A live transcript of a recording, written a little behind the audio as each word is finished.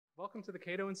Welcome to the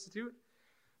Cato Institute.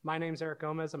 My name's Eric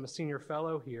Gomez. I'm a senior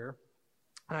fellow here,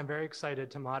 and I'm very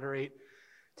excited to moderate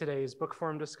today's book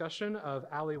forum discussion of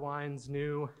Ali Wine's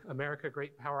new America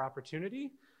Great Power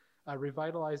Opportunity,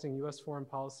 Revitalizing U.S. Foreign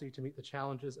Policy to Meet the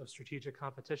Challenges of Strategic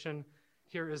Competition.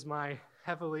 Here is my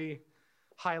heavily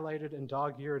highlighted and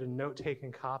dog-eared and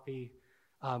note-taking copy.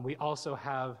 We also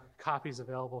have copies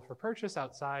available for purchase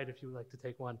outside if you would like to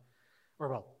take one, or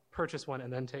well, purchase one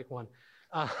and then take one.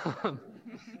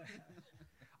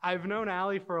 I've known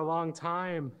Ali for a long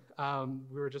time.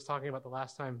 We were just talking about the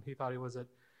last time he thought he was at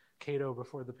Cato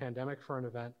before the pandemic for an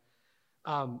event.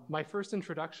 My first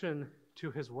introduction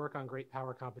to his work on great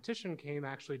power competition came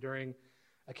actually during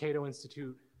a Cato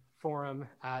Institute forum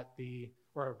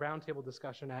or a roundtable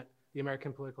discussion at the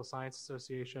American Political Science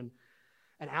Association.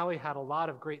 And Ali had a lot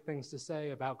of great things to say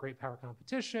about great power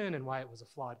competition and why it was a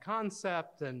flawed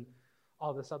concept and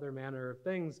all this other manner of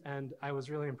things, and I was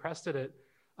really impressed at it.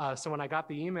 So when I got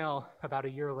the email about a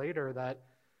year later that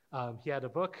he had a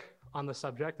book on the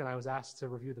subject and I was asked to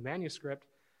review the manuscript,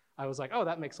 I was like, oh,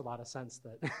 that makes a lot of sense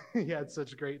that he had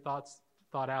such great thoughts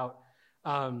thought out.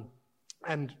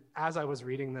 And as I was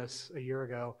reading this a year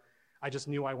ago, I just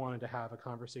knew I wanted to have a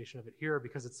conversation of it here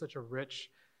because it's such a rich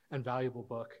and valuable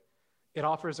book. It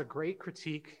offers a great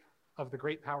critique of the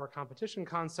great power competition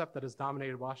concept that has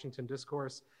dominated Washington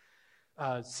discourse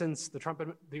since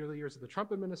the early years of the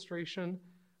Trump administration.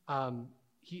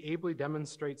 He ably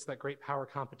demonstrates that great power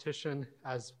competition,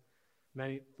 as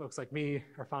many folks like me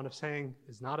are fond of saying,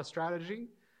 is not a strategy.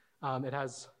 It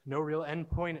has no real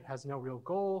endpoint. It has no real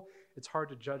goal. It's hard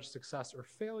to judge success or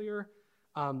failure.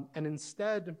 And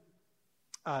instead,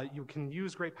 you can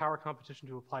use great power competition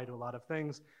to apply to a lot of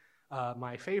things.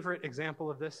 My favorite example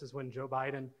of this is when Joe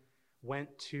Biden went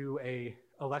to an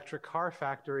electric car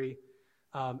factory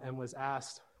and was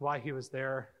asked why he was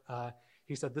there.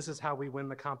 He said, "This is how we win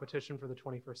the competition for the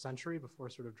 21st century," before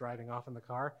sort of driving off in the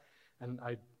car. And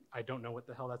I don't know what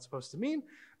the hell that's supposed to mean.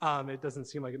 It doesn't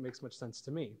seem like it makes much sense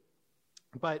to me.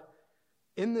 But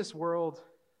in this world,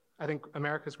 I think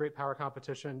America's Great Power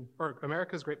Competition, or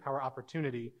America's Great Power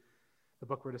Opportunity, the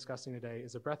book we're discussing today,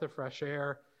 is a breath of fresh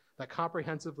air that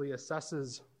comprehensively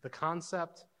assesses the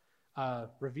concept,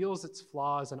 reveals its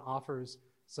flaws, and offers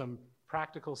some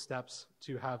practical steps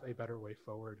to have a better way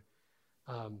forward.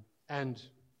 And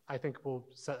I think will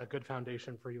set a good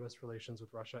foundation for U.S. relations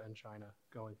with Russia and China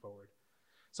going forward.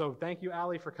 So thank you,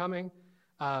 Ali, for coming.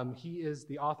 He is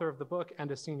the author of the book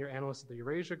and a senior analyst at the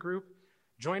Eurasia Group.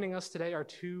 Joining us today are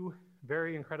two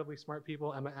very incredibly smart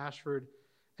people, Emma Ashford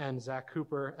and Zach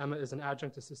Cooper. Emma is an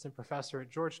adjunct assistant professor at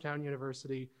Georgetown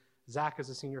University. Zach is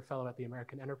a senior fellow at the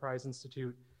American Enterprise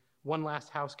Institute. One last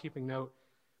housekeeping note.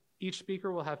 Each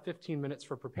speaker will have 15 minutes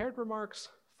for prepared remarks,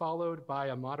 followed by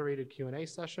a moderated Q&A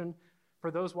session.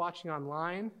 For those watching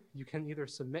online, you can either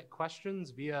submit questions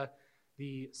via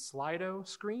the Slido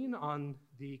screen on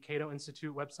the Cato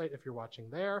Institute website if you're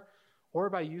watching there, or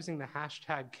by using the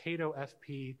hashtag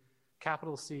CatoFP,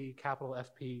 capital C, capital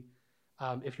FP,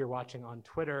 if you're watching on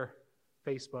Twitter,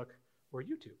 Facebook, or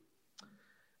YouTube.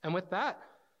 And with that,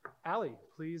 Ali,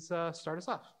 please start us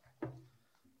off. You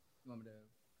want me to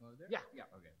go over there? Yeah. Yeah,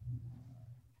 okay.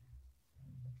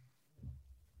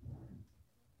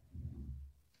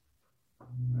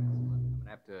 All right, so I'm going to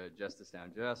have to adjust this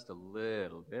down just a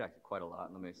little bit, actually quite a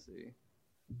lot. Let me see.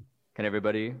 Can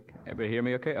everybody hear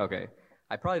me okay? Okay.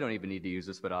 I probably don't even need to use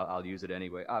this, but I'll use it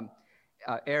anyway.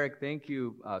 Eric, thank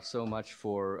you so much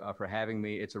for having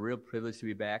me. It's a real privilege to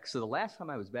be back. So the last time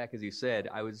I was back, as you said,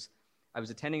 I was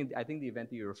attending, I think, the event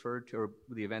that you referred to, or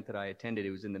the event that I attended.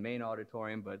 It was in the main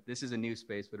auditorium, but this is a new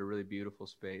space, but a really beautiful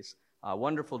space.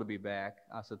 Wonderful to be back.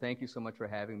 So thank you so much for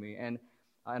having me. And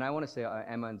I want to say,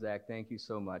 Emma and Zach, thank you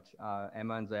so much.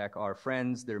 Emma and Zach are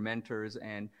friends, they're mentors,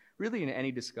 and really in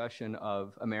any discussion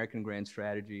of American grand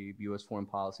strategy, U.S. foreign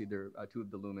policy, they're two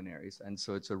of the luminaries. And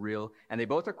so it's a real, and they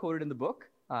both are quoted in the book,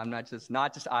 not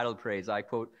just idle praise. I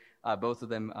quote both of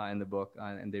them in the book,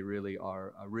 and they really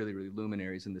are really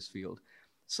luminaries in this field.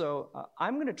 So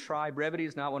I'm going to try, brevity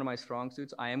is not one of my strong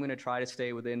suits. I am going to try to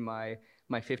stay within my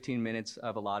 15 minutes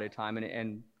of allotted time,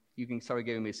 and you can start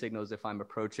giving me signals if I'm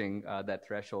approaching that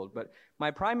threshold. But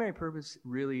my primary purpose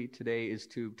really today is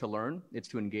to learn. It's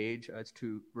to engage. It's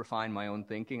to refine my own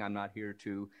thinking. I'm not here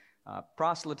to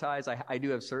proselytize. I do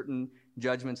have certain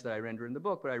judgments that I render in the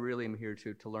book, but I really am here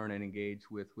to learn and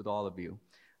engage with all of you.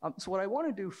 So what I want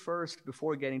to do first,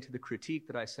 before getting to the critique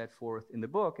that I set forth in the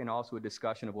book, and also a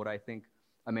discussion of what I think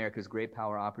America's Great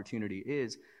Power Opportunity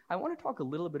is, I want to talk a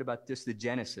little bit about just the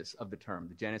genesis of the term,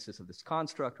 the genesis of this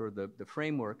construct or the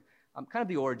framework, kind of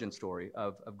the origin story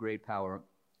of great power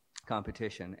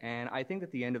competition. And I think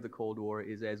that the end of the Cold War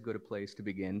is as good a place to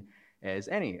begin as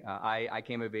any. I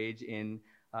came of age in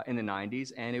the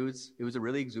 90s, and it was a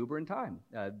really exuberant time.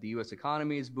 The U.S.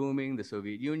 economy is booming. The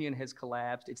Soviet Union has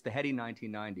collapsed. It's the heady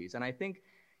 1990s. And I think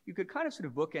you could kind of sort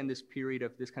of bookend this period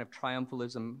of this kind of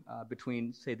triumphalism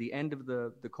between, say, the end of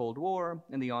the Cold War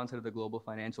and the onset of the global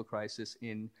financial crisis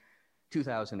in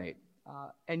 2008.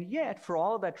 And yet, for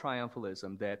all of that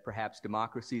triumphalism, that perhaps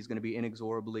democracy is going to be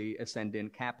inexorably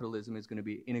ascendant, capitalism is going to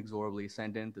be inexorably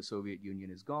ascendant, the Soviet Union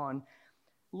is gone,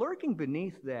 lurking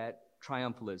beneath that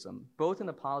triumphalism, both in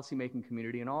the policymaking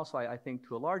community and also, I think,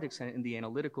 to a large extent, in the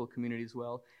analytical community as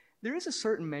well, there is a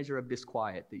certain measure of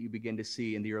disquiet that you begin to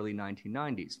see in the early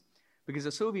 1990s. Because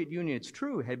the Soviet Union, it's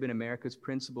true, had been America's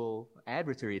principal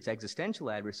adversary, its existential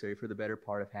adversary for the better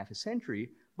part of half a century,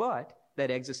 but that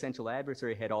existential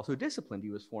adversary had also disciplined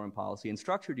U.S. foreign policy and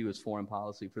structured U.S. foreign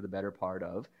policy for the better part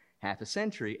of half a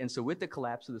century. And so with the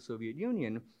collapse of the Soviet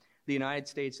Union, the United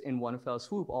States, in one fell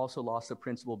swoop, also lost the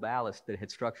principal ballast that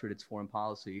had structured its foreign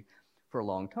policy for a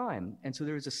long time. And so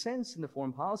there was a sense in the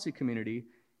foreign policy community,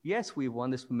 yes, we've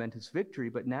won this momentous victory,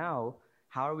 but now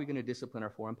how are we going to discipline our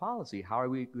foreign policy? How are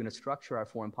we going to structure our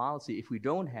foreign policy if we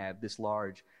don't have this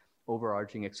large,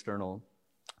 overarching external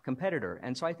competitor?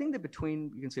 And so I think that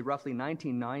between, you can say, roughly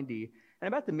 1990 and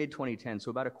about the mid-2010s,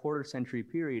 so about a quarter century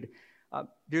period,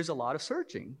 there's a lot of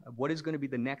searching of what is going to be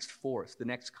the next force, the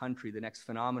next country, the next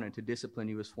phenomenon to discipline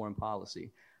U.S. foreign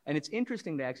policy. And it's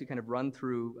interesting to actually kind of run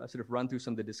through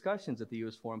some of the discussions that the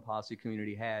U.S. foreign policy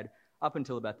community had up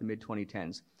until about the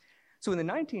mid-2010s. So in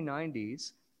the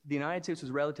 1990s, the United States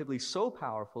was relatively so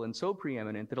powerful and so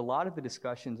preeminent that a lot of the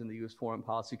discussions in the U.S. foreign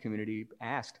policy community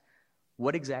asked,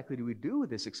 what exactly do we do with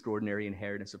this extraordinary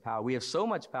inheritance of power? We have so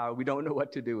much power, we don't know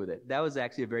what to do with it. That was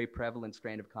actually a very prevalent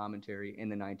strand of commentary in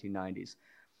the 1990s.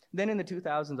 Then in the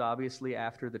 2000s, obviously,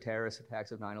 after the terrorist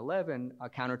attacks of 9/11,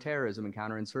 counterterrorism and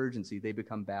counterinsurgency, they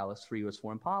become ballast for U.S.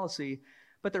 foreign policy,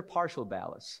 but they're partial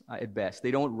ballasts at best.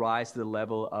 They don't rise to the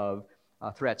level of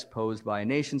threats posed by a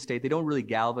nation state. They don't really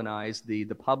galvanize the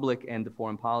public and the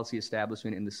foreign policy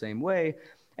establishment in the same way.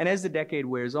 And as the decade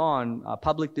wears on,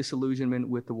 public disillusionment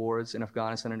with the wars in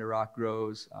Afghanistan and Iraq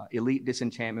grows, elite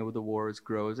disenchantment with the wars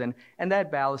grows, and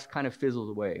that ballast kind of fizzles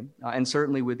away. And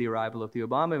certainly with the arrival of the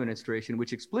Obama administration,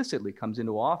 which explicitly comes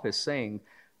into office saying,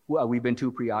 well, we've been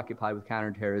too preoccupied with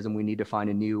counterterrorism, we need to find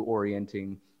a new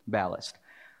orienting ballast.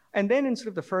 And then in sort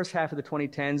of the first half of the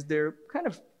 2010s,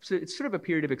 it's sort of a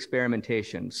period of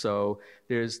experimentation. So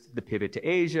there's the pivot to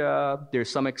Asia, there's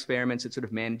some experiments at sort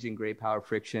of managing great power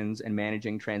frictions and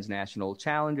managing transnational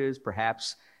challenges,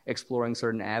 perhaps exploring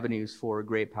certain avenues for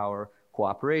great power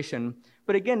cooperation.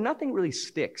 But again, nothing really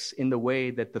sticks in the way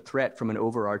that the threat from an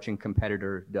overarching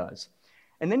competitor does.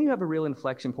 And then you have a real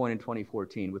inflection point in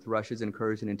 2014 with Russia's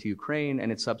incursion into Ukraine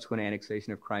and its subsequent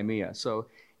annexation of Crimea. So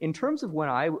in terms of when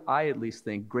I at least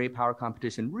think great power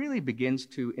competition really begins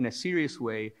to, in a serious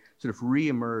way, sort of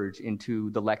reemerge into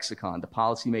the lexicon, the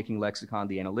policymaking lexicon,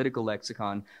 the analytical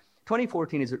lexicon,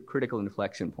 2014 is a critical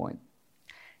inflection point.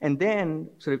 And then,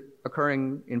 sort of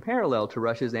occurring in parallel to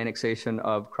Russia's annexation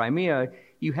of Crimea,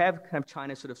 you have kind of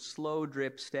China's sort of slow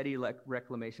drip, steady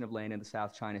reclamation of land in the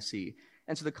South China Sea.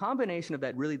 And so the combination of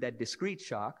that discrete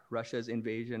shock, Russia's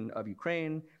invasion of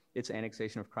Ukraine, its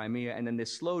annexation of Crimea, and then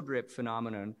this slow drip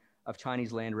phenomenon of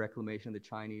Chinese land reclamation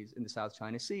in the South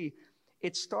China Sea,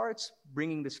 it starts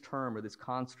bringing this term or this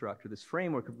construct or this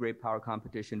framework of great power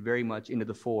competition very much into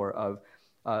the fore of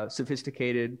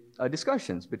sophisticated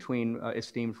discussions between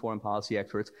esteemed foreign policy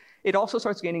experts. It also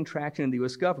starts gaining traction in the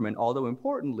U.S. government, although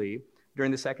importantly,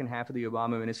 during the second half of the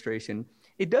Obama administration,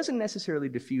 it doesn't necessarily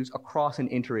diffuse across an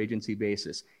interagency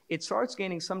basis. It starts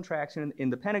gaining some traction in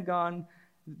the Pentagon.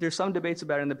 There's some debates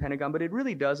about it in the Pentagon, but it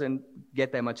really doesn't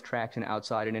get that much traction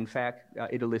outside. And in fact,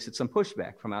 it elicits some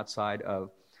pushback from outside of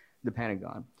the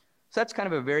Pentagon. So that's kind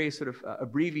of a very sort of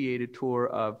abbreviated tour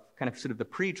of kind of sort of the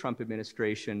pre-Trump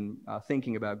administration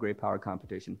thinking about great power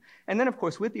competition. And then, of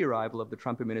course, with the arrival of the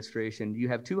Trump administration, you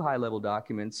have two high-level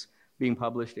documents being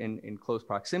published in close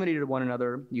proximity to one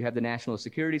another. You have the National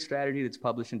Security Strategy that's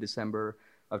published in December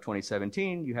of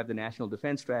 2017. You have the National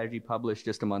Defense Strategy published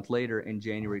just a month later in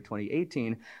January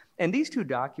 2018. And these two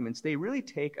documents, they really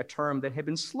take a term that had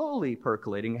been slowly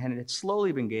percolating and had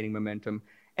slowly been gaining momentum,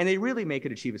 and they really make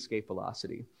it achieve escape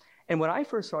velocity. And when I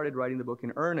first started writing the book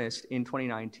in earnest in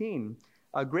 2019,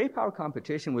 great power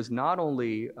competition was not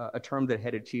only a term that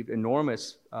had achieved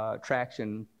enormous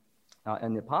traction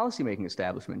in the policymaking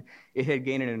establishment. It had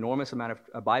gained an enormous amount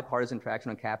of bipartisan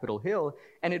traction on Capitol Hill,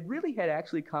 and it really had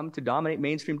actually come to dominate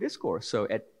mainstream discourse. So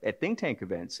at think tank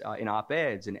events, in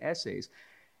op-eds, in essays.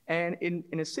 And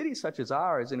in a city such as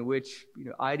ours, in which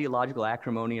ideological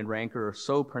acrimony and rancor are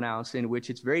so pronounced, in which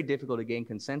it's very difficult to gain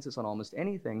consensus on almost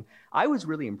anything, I was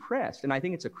really impressed, and I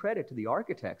think it's a credit to the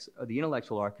architects, the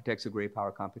intellectual architects of great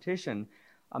power competition,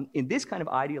 in this kind of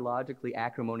ideologically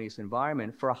acrimonious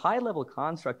environment, for a high-level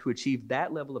construct to achieve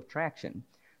that level of traction,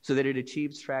 so that it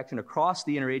achieves traction across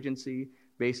the interagency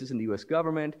basis in the U.S.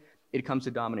 government. It comes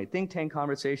to dominate think tank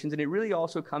conversations, and it really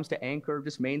also comes to anchor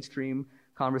just mainstream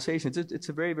conversations. It's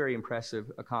a very, very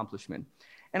impressive accomplishment.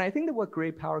 And I think that what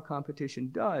great power competition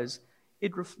does,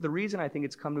 the reason I think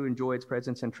it's come to enjoy its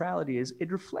present centrality is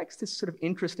it reflects this sort of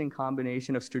interesting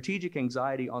combination of strategic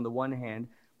anxiety on the one hand,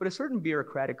 but a certain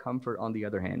bureaucratic comfort on the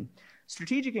other hand.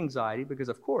 Strategic anxiety, because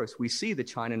of course we see that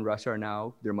China and Russia are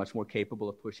now, they're much more capable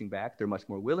of pushing back, they're much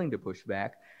more willing to push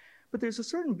back, but there's a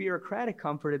certain bureaucratic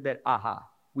comfort that,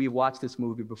 we've watched this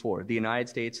movie before. The United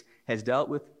States has dealt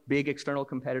with big external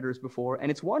competitors before,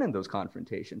 and it's won in those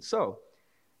confrontations. So,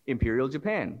 Imperial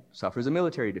Japan suffers a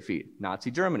military defeat. Nazi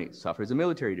Germany suffers a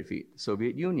military defeat. The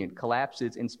Soviet Union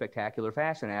collapses in spectacular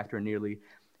fashion after a nearly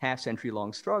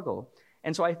half-century-long struggle.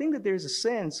 And so I think that there's a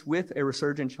sense with a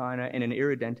resurgent China and an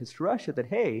irredentist Russia that,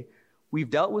 hey, we've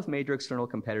dealt with major external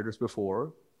competitors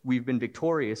before. We've been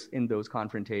victorious in those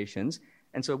confrontations.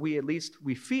 And so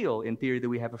we feel, in theory, that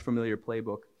we have a familiar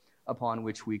playbook upon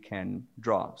which we can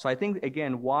draw. So I think,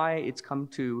 again, why it's come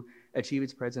to achieve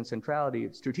its present centrality,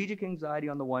 strategic anxiety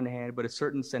on the one hand, but a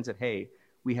certain sense that, hey,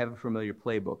 we have a familiar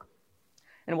playbook.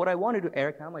 And what I want to do,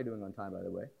 Eric, how am I doing on time, by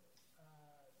the way?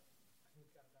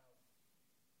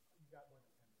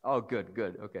 Oh, good,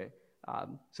 okay.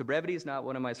 So brevity is not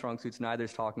one of my strong suits, neither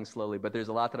is talking slowly, but there's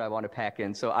a lot that I want to pack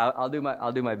in, so I'll do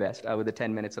my best with the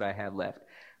 10 minutes that I have left.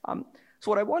 So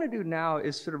what I want to do now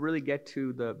is sort of really get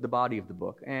to the body of the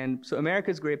book. And so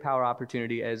America's Great Power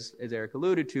Opportunity, as Eric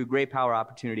alluded to, Great Power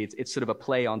Opportunity, it's sort of a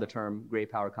play on the term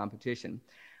Great Power Competition.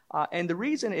 And the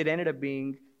reason it ended up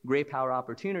being Great Power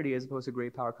Opportunity as opposed to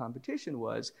Great Power Competition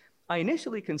was I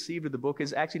initially conceived of the book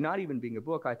as actually not even being a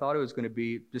book. I thought it was going to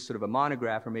be just sort of a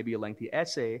monograph or maybe a lengthy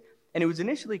essay. And it was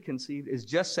initially conceived as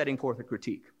just setting forth a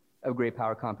critique of Great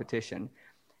Power Competition.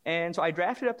 And so I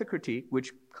drafted up the critique,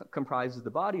 which comprises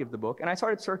the body of the book, and I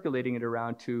started circulating it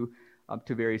around to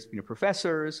various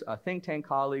professors, think tank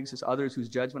colleagues, as others whose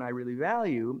judgment I really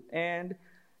value. And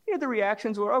the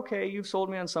reactions were, okay, you've sold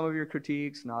me on some of your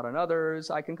critiques, not on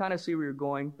others. I can kind of see where you're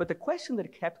going. But the question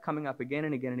that kept coming up again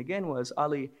and again and again was,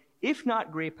 Ali, if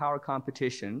not great power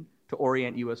competition to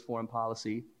orient U.S. foreign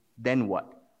policy, then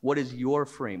what? What is your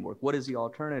framework? What is the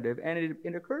alternative? And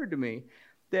it occurred to me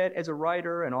that as a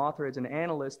writer, an author, as an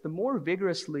analyst, the more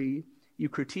vigorously you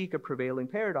critique a prevailing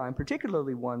paradigm,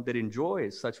 particularly one that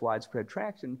enjoys such widespread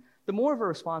traction, the more of a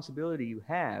responsibility you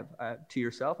have to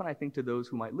yourself, and I think to those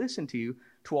who might listen to you,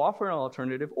 to offer an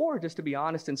alternative, or just to be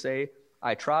honest and say,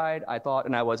 I tried, I thought,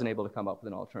 and I wasn't able to come up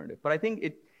with an alternative. But I think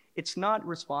it's not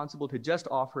responsible to just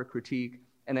offer a critique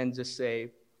and then just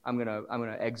say, I'm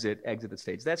gonna exit the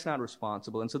stage. That's not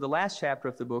responsible. And so the last chapter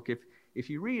of the book, if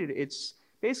you read it, it's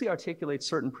basically articulates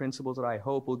certain principles that I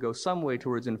hope will go some way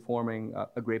towards informing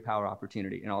a great power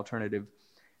opportunity, an alternative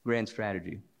grand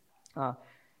strategy.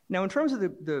 Now, in terms of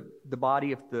the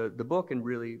body of the book, and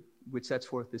really which sets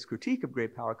forth this critique of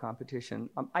great power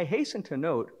competition, I hasten to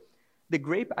note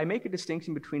that I make a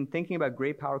distinction between thinking about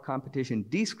great power competition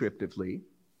descriptively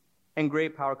and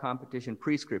great power competition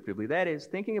prescriptively. That is,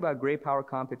 thinking about great power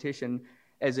competition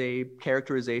as a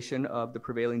characterization of the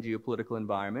prevailing geopolitical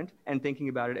environment, and thinking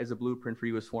about it as a blueprint for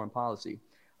U.S. foreign policy.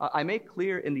 I make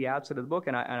clear in the outset of the book,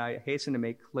 and I hasten to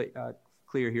make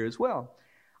clear here as well,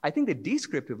 I think that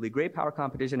descriptively, great power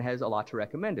competition has a lot to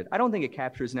recommend it. I don't think it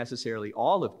captures necessarily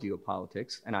all of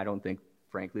geopolitics, and I don't think,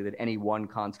 frankly, that any one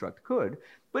construct could,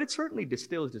 but it certainly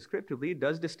distills descriptively. It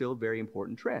does distill very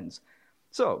important trends.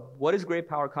 So, what does great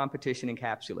power competition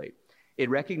encapsulate? It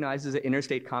recognizes that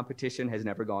interstate competition has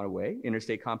never gone away.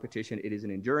 Interstate competition, it is an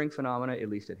enduring phenomenon, at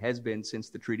least it has been since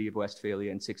the Treaty of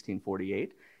Westphalia in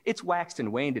 1648. It's waxed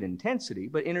and waned in intensity,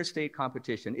 but interstate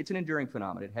competition, it's an enduring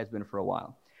phenomenon. It has been for a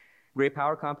while. Great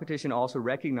power competition also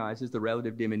recognizes the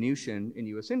relative diminution in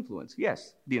U.S. influence.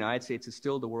 Yes, the United States is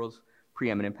still the world's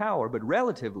preeminent power, but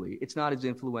relatively, it's not as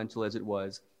influential as it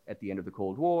was at the end of the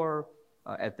Cold War,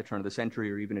 at the turn of the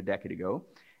century, or even a decade ago.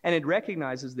 And it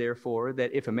recognizes, therefore,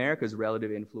 that if America's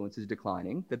relative influence is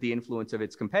declining, that the influence of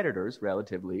its competitors,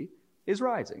 relatively, is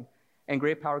rising. And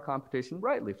great power competition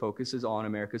rightly focuses on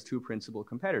America's two principal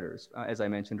competitors, as I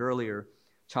mentioned earlier,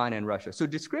 China and Russia. So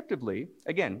descriptively,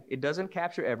 again, it doesn't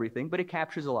capture everything, but it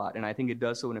captures a lot, and I think it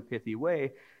does so in a pithy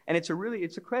way. And it's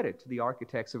a credit to the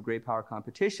architects of great power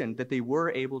competition that they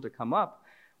were able to come up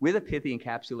with a pithy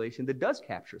encapsulation that does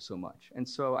capture so much. And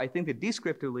so I think that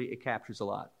descriptively it captures a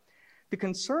lot. The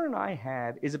concern I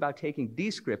have is about taking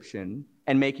description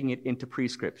and making it into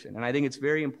prescription. And I think it's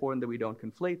very important that we don't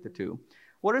conflate the two.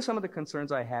 What are some of the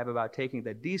concerns I have about taking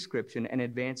that description and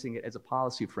advancing it as a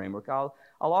policy framework? I'll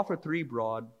offer three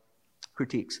broad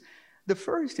critiques. The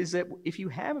first is that if you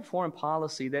have a foreign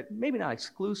policy that maybe not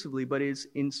exclusively, but is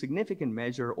in significant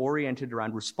measure oriented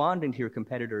around responding to your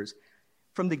competitors,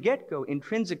 from the get-go,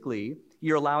 intrinsically,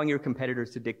 you're allowing your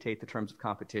competitors to dictate the terms of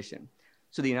competition.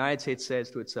 So the United States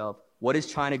says to itself, what is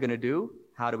China going to do?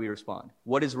 How do we respond?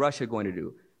 What is Russia going to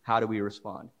do? How do we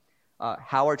respond?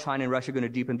 How are China and Russia going to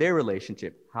deepen their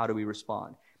relationship? How do we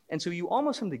respond? And so you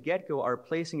almost from the get-go are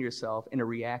placing yourself in a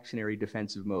reactionary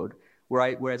defensive mode,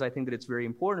 whereas I think that it's very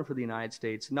important for the United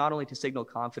States not only to signal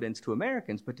confidence to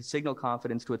Americans, but to signal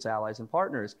confidence to its allies and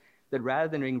partners that rather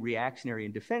than being reactionary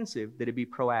and defensive, that it be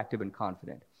proactive and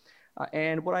confident.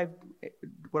 And what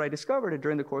I discovered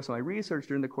during the course of my research,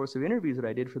 during the course of interviews that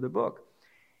I did for the book,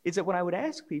 is that when I would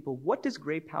ask people, what does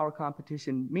great power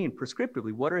competition mean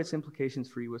prescriptively? What are its implications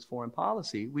for U.S. foreign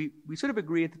policy? We sort of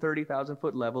agree at the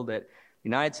 30,000-foot level that the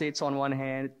United States, on one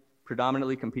hand,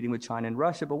 predominantly competing with China and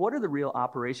Russia, but what are the real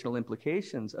operational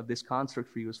implications of this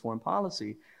construct for U.S. foreign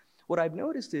policy? What I've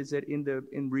noticed is that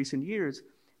in recent years,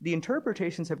 the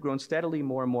interpretations have grown steadily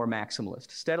more and more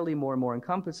maximalist, steadily more and more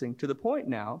encompassing, to the point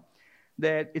now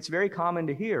that it's very common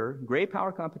to hear great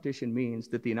power competition means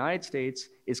that the United States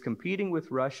is competing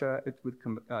with Russia, with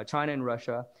China and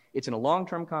Russia. It's in a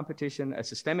long-term competition, a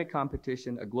systemic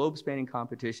competition, a globe-spanning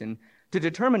competition to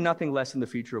determine nothing less than the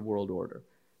future of world order.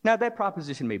 Now, that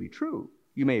proposition may be true.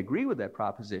 You may agree with that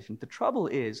proposition. The trouble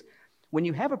is, when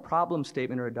you have a problem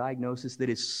statement or a diagnosis that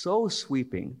is so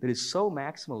sweeping, that is so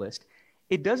maximalist,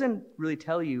 it doesn't really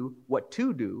tell you what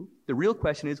to do. The real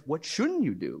question is, what shouldn't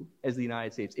you do as the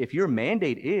United States? If your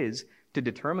mandate is to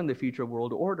determine the future of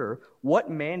world order, what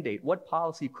mandate, what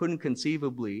policy couldn't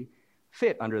conceivably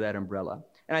fit under that umbrella?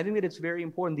 And I think that it's very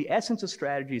important. The essence of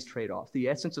strategy is trade-offs. The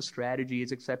essence of strategy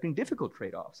is accepting difficult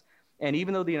trade-offs. And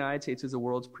even though the United States is the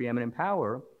world's preeminent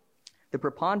power, a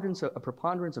preponderance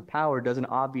of power doesn't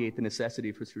obviate the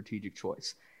necessity for strategic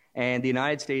choice. And the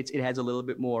United States, it has a little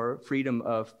bit more freedom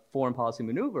of foreign policy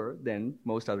maneuver than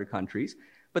most other countries.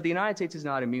 But the United States is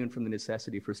not immune from the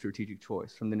necessity for strategic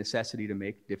choice, from the necessity to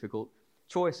make difficult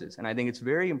choices. And I think it's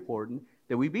very important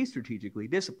that we be strategically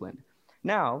disciplined.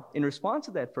 Now, in response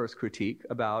to that first critique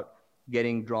about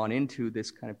getting drawn into this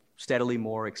kind of steadily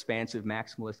more expansive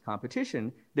maximalist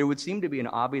competition, there would seem to be an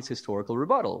obvious historical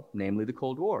rebuttal, namely the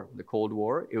Cold War. The Cold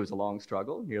War, it was a long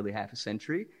struggle, nearly half a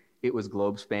century. It was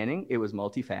globe-spanning, it was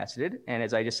multifaceted, and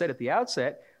as I just said at the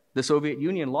outset, the Soviet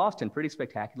Union lost in pretty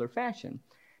spectacular fashion.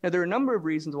 Now, there are a number of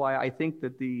reasons why I think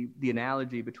that the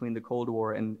analogy between the Cold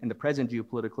War and the present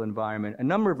geopolitical environment, a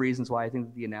number of reasons why I think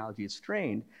that the analogy is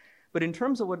strained. But in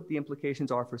terms of what the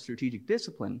implications are for strategic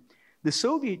discipline, the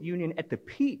Soviet Union at the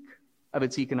peak of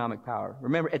its economic power,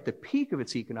 remember, at the peak of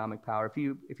its economic power,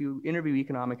 if you interview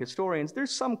economic historians,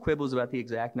 there's some quibbles about the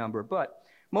exact number, but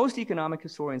most economic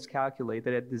historians calculate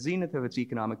that at the zenith of its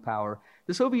economic power,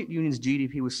 the Soviet Union's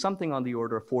GDP was something on the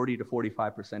order of 40 to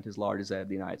 45% as large as that of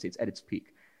the United States at its peak.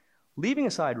 Leaving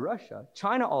aside Russia,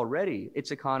 China already,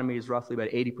 its economy is roughly about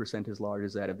 80% as large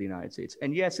as that of the United States.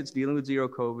 And yes, it's dealing with zero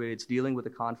COVID, it's dealing with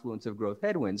the confluence of growth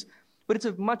headwinds, but it's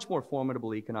a much more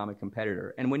formidable economic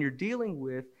competitor. And when you're dealing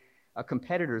with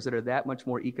competitors that are that much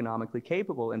more economically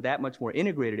capable and that much more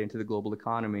integrated into the global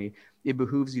economy, it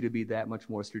behooves you to be that much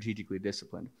more strategically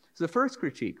disciplined. So the first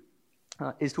critique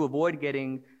is to avoid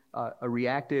getting a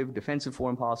reactive, defensive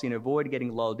foreign policy and avoid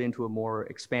getting lulled into a more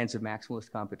expansive maximalist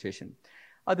competition.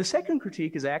 The second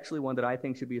critique is actually one that I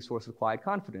think should be a source of quiet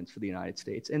confidence for the United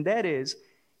States, and that is,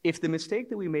 if the mistake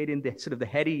that we made in the sort of the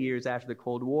heady years after the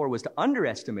Cold War was to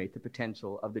underestimate the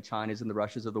potential of the Chinas and the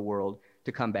Russias of the world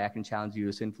to come back and challenge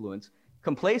U.S. influence,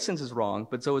 complacence is wrong,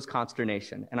 but so is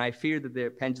consternation. And I fear that the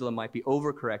pendulum might be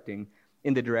overcorrecting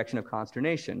in the direction of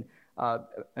consternation. A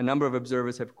number of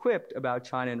observers have quipped about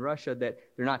China and Russia that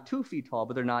they're not 2 feet tall,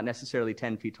 but they're not necessarily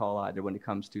 10 feet tall either when it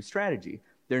comes to strategy.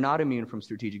 They're not immune from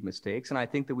strategic mistakes, and I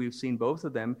think that we've seen both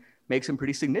of them make some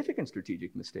pretty significant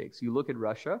strategic mistakes. You look at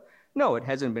Russia, no, it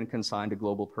hasn't been consigned to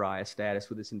global pariah status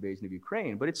with this invasion of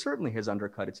Ukraine, but it certainly has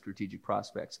undercut its strategic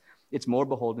prospects. It's more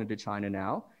beholden to China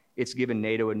now. It's given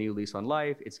NATO a new lease on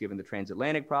life. It's given the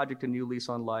Transatlantic Project a new lease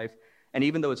on life. And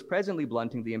even though it's presently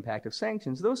blunting the impact of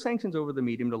sanctions, those sanctions over the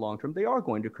medium to long term, they are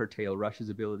going to curtail Russia's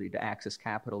ability to access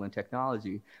capital and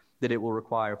technology that it will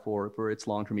require for its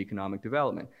long-term economic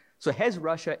development. So has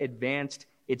Russia advanced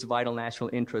its vital national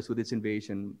interest with its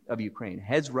invasion of Ukraine?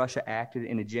 Has Russia acted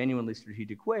in a genuinely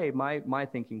strategic way? My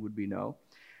thinking would be no.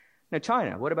 Now,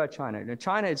 China, what about China? Now,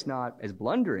 China is not as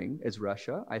blundering as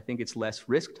Russia. I think it's less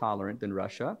risk tolerant than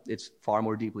Russia. It's far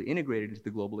more deeply integrated into the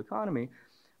global economy.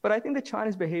 But I think that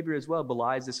China's behavior as well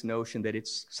belies this notion that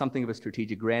it's something of a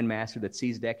strategic grandmaster that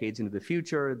sees decades into the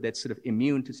future, that's sort of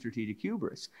immune to strategic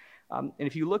hubris. And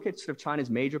if you look at sort of China's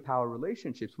major power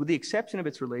relationships, with the exception of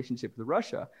its relationship with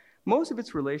Russia, most of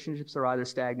its relationships are either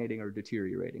stagnating or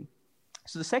deteriorating.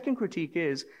 So the second critique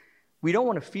is, we don't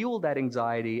want to fuel that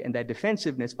anxiety and that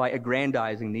defensiveness by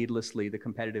aggrandizing needlessly the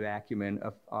competitive acumen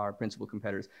of our principal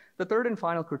competitors. The third and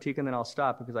final critique, and then I'll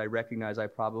stop because I recognize I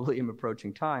probably am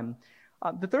approaching time.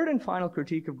 The third and final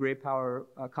critique of great power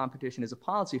competition as a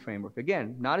policy framework,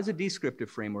 again, not as a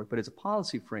descriptive framework, but as a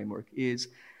policy framework, is,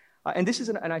 and this is,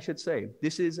 and I should say,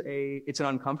 it's an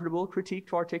uncomfortable critique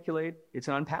to articulate. It's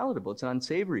an unpalatable, it's an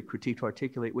unsavory critique to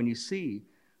articulate when you see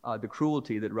the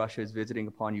cruelty that Russia is visiting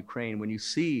upon Ukraine, when you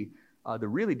see the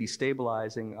really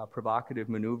destabilizing, provocative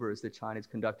maneuvers that China is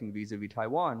conducting vis-a-vis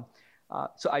Taiwan.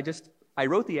 So I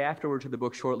wrote the afterword to the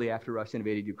book shortly after Russia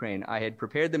invaded Ukraine. I had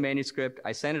prepared the manuscript.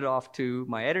 I sent it off to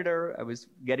my editor. I was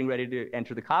getting ready to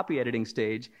enter the copy editing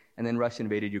stage, and then Russia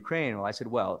invaded Ukraine. Well,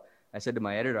 I said to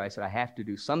my editor, I have to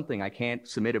do something. I can't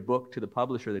submit a book to the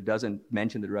publisher that doesn't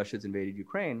mention that Russia's invaded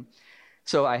Ukraine.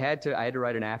 So I had to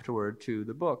write an afterword to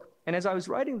the book. And as I was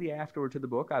writing the afterword to the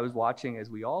book, I was watching, as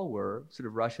we all were, sort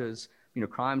of Russia's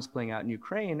crimes playing out in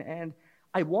Ukraine. And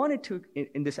I wanted to,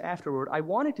 in this afterword, I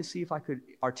wanted to see if I could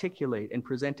articulate and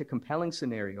present a compelling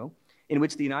scenario in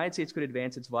which the United States could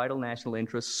advance its vital national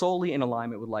interests solely in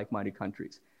alignment with like-minded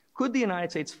countries. Could the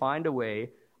United States find a way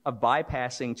of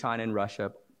bypassing China and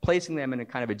Russia, placing them in a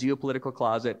kind of a geopolitical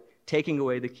closet, taking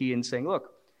away the key and saying,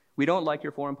 look, we don't like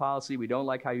your foreign policy, we don't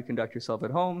like how you conduct yourself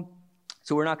at home,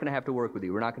 so we're not going to have to work with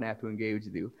you, we're not going to have to engage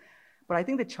with you. But I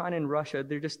think that China and Russia,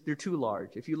 they're too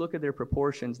large. If you look at their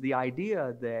proportions, the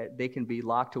idea that they can be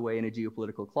locked away in a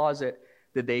geopolitical closet,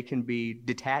 that they can be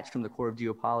detached from the core of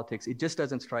geopolitics, it just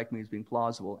doesn't strike me as being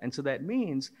plausible. And so that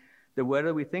means that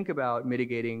whether we think about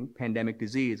mitigating pandemic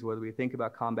disease, whether we think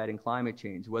about combating climate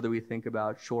change, whether we think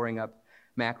about shoring up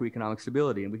macroeconomic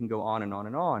stability, and we can go on and on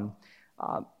and on,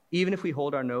 even if we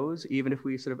hold our nose, even if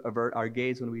we sort of avert our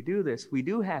gaze when we do this, we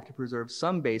do have to preserve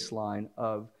some baseline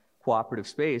of cooperative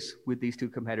space with these two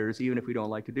competitors, even if we don't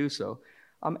like to do so.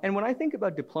 And when I think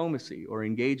about diplomacy or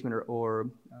engagement or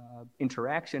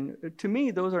interaction, to me,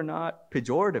 those are not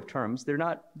pejorative terms.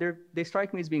 They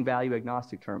strike me as being value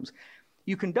agnostic terms.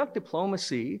 You conduct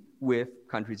diplomacy with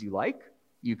countries you like.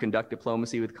 You conduct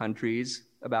diplomacy with countries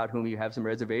about whom you have some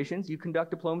reservations. You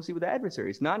conduct diplomacy with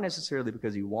adversaries, not necessarily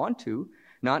because you want to,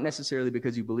 not necessarily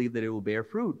because you believe that it will bear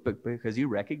fruit, but because you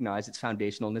recognize its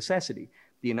foundational necessity.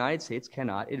 The United States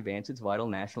cannot advance its vital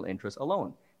national interests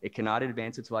alone. It cannot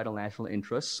advance its vital national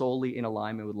interests solely in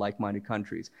alignment with like-minded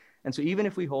countries. And so even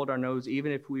if we hold our nose,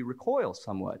 even if we recoil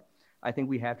somewhat, I think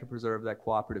we have to preserve that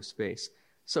cooperative space.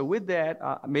 So with that,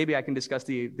 maybe I can discuss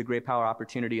the great power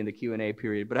opportunity in the Q&A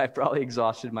period, but I've probably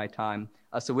exhausted my time.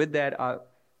 So with that,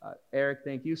 Eric,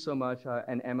 thank you so much,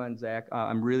 and Emma and Zach.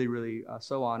 I'm really, really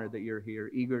so honored that you're here,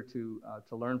 eager to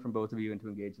learn from both of you and to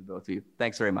engage with both of you.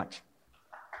 Thanks very much.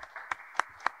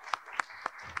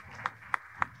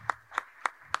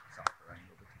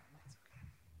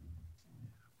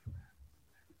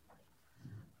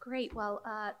 Great. Well,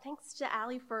 thanks to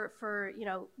Ali for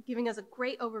giving us a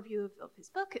great overview of his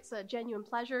book. It's a genuine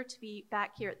pleasure to be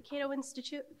back here at the Cato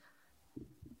Institute.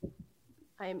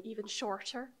 I am even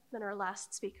shorter than our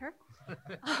last speaker.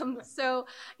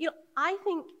 I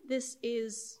think this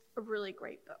is a really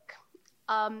great book.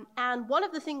 And one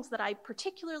of the things that I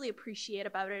particularly appreciate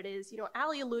about it is,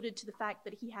 Ali alluded to the fact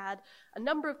that he had a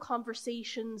number of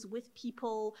conversations with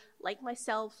people like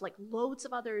myself, like loads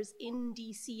of others in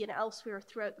DC and elsewhere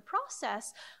throughout the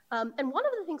process. And one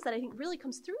of the things that I think really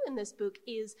comes through in this book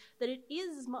is that it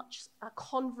is as much a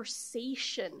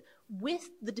conversation with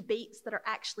the debates that are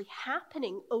actually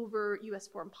happening over U.S.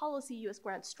 foreign policy, U.S.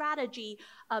 grand strategy.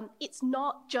 It's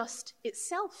not just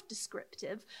itself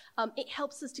descriptive. It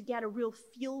helps us to get a real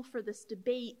feel for this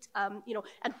debate, and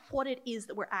what it is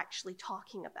that we're actually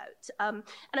talking about. And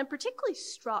I'm particularly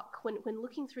struck when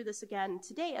looking through this again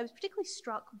today, I was particularly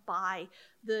struck by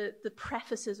the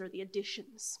prefaces or the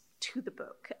additions to the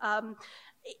book.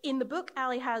 In the book,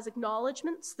 Ali has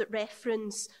acknowledgements that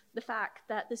reference the fact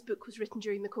that this book was written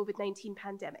during the COVID-19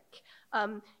 pandemic.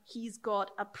 He's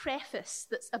got a preface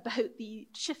that's about the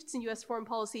shifts in US foreign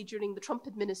policy during the Trump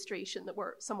administration that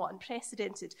were somewhat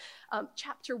unprecedented.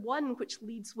 Chapter 1, which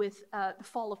leads with the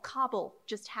fall of Kabul,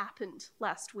 just happened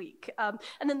last week. And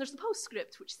then there's the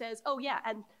postscript, which says, oh yeah,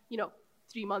 and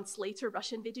 3 months later,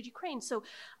 Russia invaded Ukraine. So,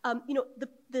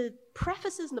 the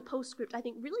prefaces and the postscript, I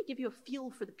think, really give you a feel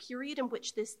for the period in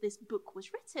which this book was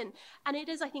written. And it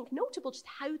is, I think, notable just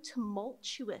how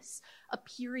tumultuous a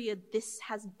period this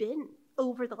has been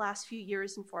over the last few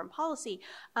years in foreign policy.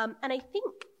 And I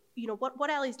think, what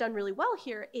Ali's done really well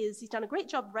here is he's done a great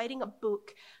job writing a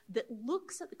book that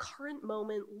looks at the current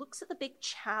moment, looks at the big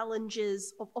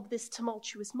challenges of this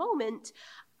tumultuous moment,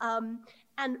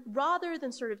 and rather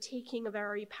than sort of taking a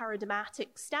very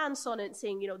paradigmatic stance on it and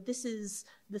saying, this is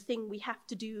the thing we have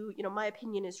to do, my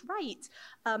opinion is right,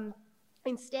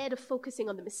 instead of focusing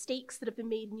on the mistakes that have been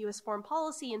made in US foreign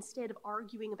policy, instead of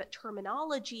arguing about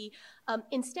terminology,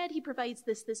 instead he provides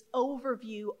this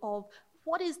overview of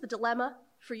what is the dilemma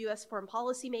for US foreign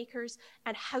policy makers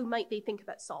and how might they think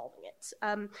about solving it.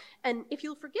 And if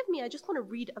you'll forgive me, I just want to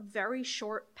read a very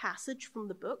short passage from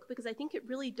the book because I think it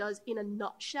really does, in a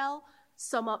nutshell,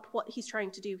 sum up what he's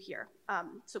trying to do here.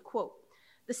 So, quote,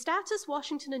 "The status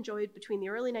Washington enjoyed between the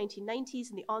early 1990s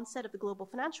and the onset of the global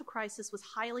financial crisis was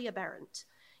highly aberrant.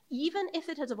 Even if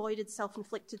it had avoided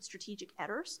self-inflicted strategic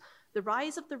errors, the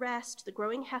rise of the rest, the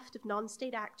growing heft of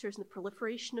non-state actors, and the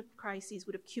proliferation of crises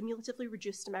would have cumulatively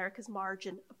reduced America's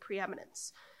margin of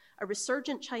preeminence. A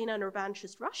resurgent China and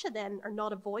revanchist Russia, then, are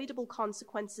not avoidable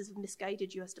consequences of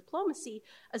misguided US diplomacy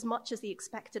as much as the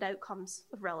expected outcomes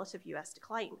of relative US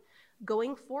decline.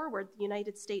 Going forward, the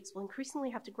United States will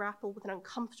increasingly have to grapple with an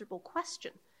uncomfortable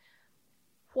question.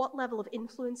 What level of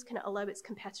influence can it allow its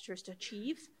competitors to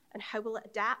achieve, and how will it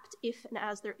adapt if and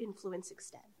as their influence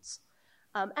extends?"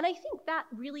 And I think that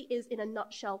really is, in a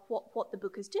nutshell, what the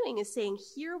book is doing, is saying,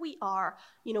 here we are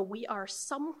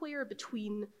somewhere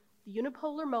between the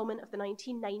unipolar moment of the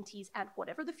 1990s and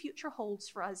whatever the future holds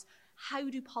for us. How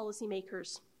do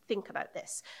policymakers think about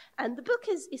this? And the book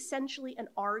is essentially an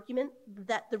argument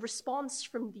that the response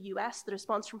from the US, the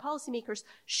response from policymakers,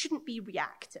 shouldn't be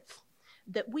reactive.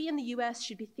 That we in the US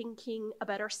should be thinking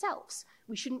about ourselves.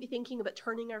 We shouldn't be thinking about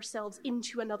turning ourselves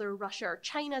into another Russia or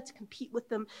China to compete with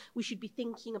them. We should be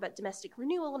thinking about domestic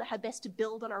renewal and how best to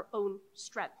build on our own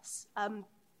strengths.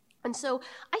 And so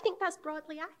I think that's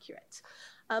broadly accurate.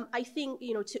 I think,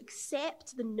 to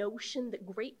accept the notion that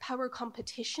great power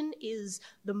competition is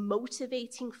the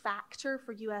motivating factor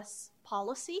for US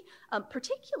policy,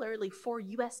 particularly for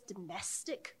US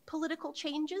domestic political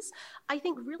changes, I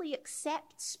think really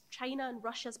accepts China and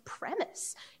Russia's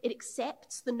premise. It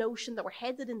accepts the notion that we're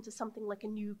headed into something like a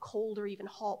new cold or even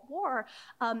hot war,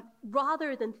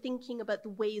 rather than thinking about the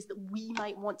ways that we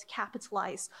might want to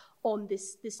capitalize on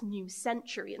this new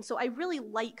century. And so I really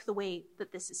like the way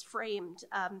that this is framed.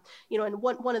 And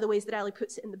one of the ways that Ali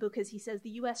puts it in the book is he says the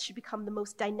US should become the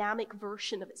most dynamic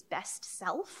version of its best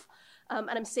self. And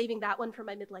I'm saving that one for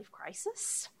my midlife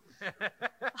crisis.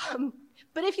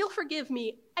 But if you'll forgive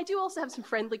me, I do also have some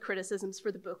friendly criticisms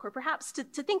for the book, or perhaps to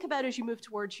think about as you move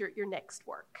towards your next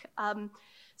work.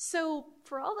 So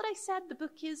for all that I said, the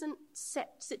book isn't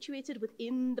situated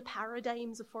within the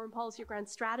paradigms of foreign policy or grand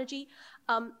strategy.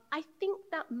 I think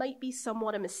that might be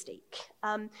somewhat a mistake.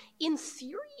 In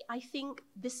theory, I think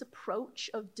this approach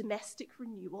of domestic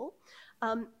renewal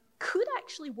could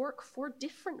actually work for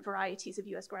different varieties of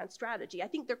US grand strategy. I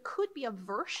think there could be a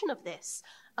version of this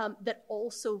that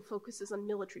also focuses on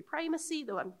military primacy,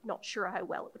 though I'm not sure how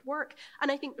well it would work.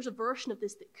 And I think there's a version of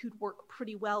this that could work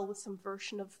pretty well with some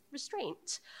version of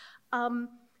restraint.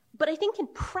 But I think in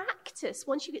practice,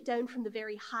 once you get down from the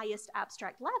very highest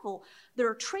abstract level, there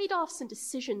are trade-offs and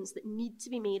decisions that need to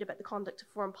be made about the conduct of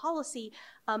foreign policy.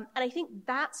 And I think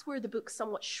that's where the book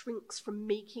somewhat shrinks from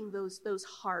making those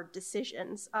hard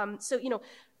decisions. So,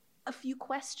 a few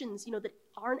questions, that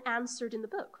aren't answered in the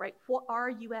book, right? What are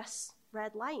US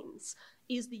red lines?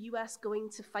 Is the US going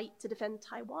to fight to defend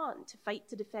Taiwan, to fight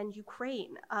to defend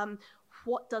Ukraine?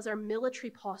 What does our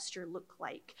military posture look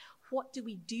like? What do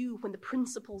we do when the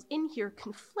principles in here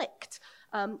conflict?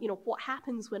 What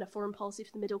happens when a foreign policy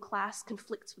for the middle class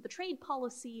conflicts with the trade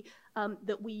policy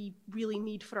that we really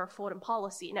need for our foreign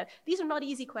policy? Now, these are not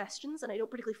easy questions, and I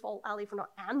don't particularly fault Ali for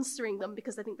not answering them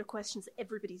because I think they're questions that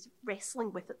everybody's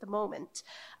wrestling with at the moment.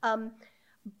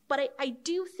 But I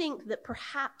do think that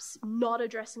perhaps not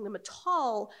addressing them at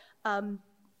all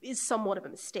is somewhat of a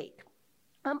mistake.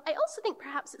 I also think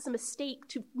perhaps it's a mistake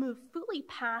to move fully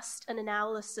past an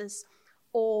analysis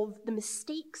of the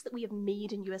mistakes that we have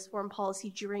made in US foreign policy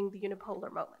during the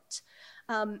unipolar moment.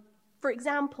 For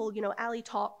example, Ali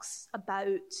talks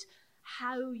about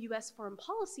how US foreign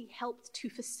policy helped to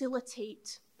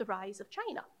facilitate the rise of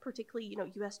China, particularly,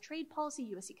 US trade policy,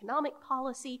 US economic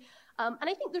policy. And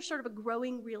I think there's sort of a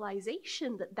growing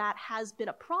realization that that has been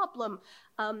a problem.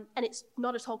 And it's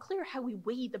not at all clear how we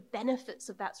weigh the benefits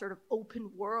of that sort of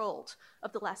open world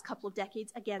of the last couple of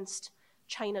decades against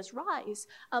China's rise.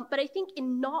 But I think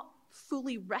in not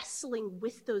fully wrestling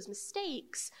with those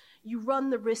mistakes, you run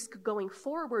the risk going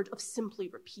forward of simply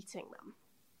repeating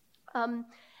them.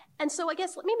 And so I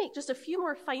guess let me make just a few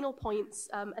more final points,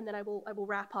 and then I will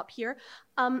wrap up here.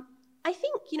 I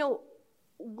think,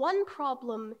 one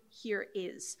problem here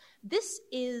is this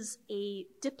is a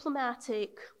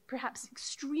diplomatic, perhaps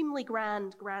extremely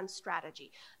grand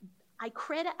strategy. I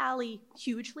credit Ali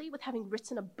hugely with having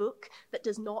written a book that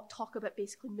does not talk about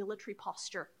basically military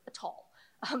posture at all.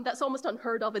 That's almost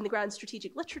unheard of in the grand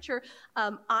strategic literature.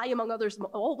 I, among others, am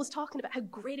always talking about how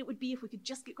great it would be if we could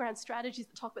just get grand strategies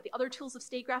that talk about the other tools of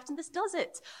statecraft, and this does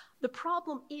it. The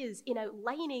problem is in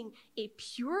outlining a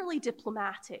purely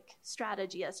diplomatic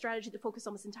strategy, a strategy that focuses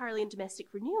almost entirely on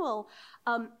domestic renewal.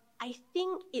 I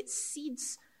think it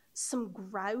cedes some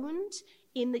ground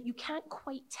in that you can't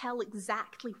quite tell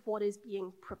exactly what is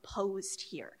being proposed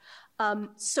here.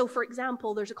 So, for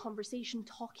example, there's a conversation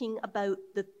talking about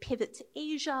the pivot to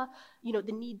Asia,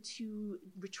 the need to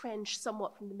retrench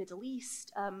somewhat from the Middle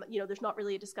East. There's not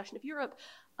really a discussion of Europe,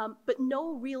 but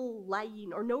no real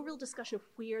line or no real discussion of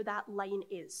where that line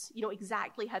is,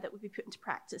 exactly how that would be put into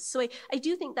practice. So I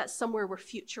do think that's somewhere where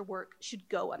future work should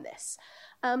go on this.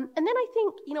 And then I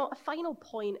think, a final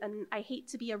point, and I hate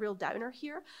to be a real downer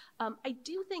here, I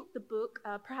do think the book,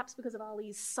 perhaps because of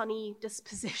Ali's sunny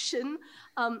disposition,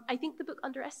 I think the book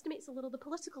underestimates a little the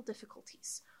political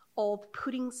difficulties of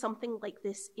putting something like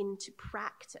this into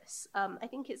practice. I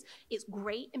think it's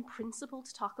great in principle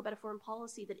to talk about a foreign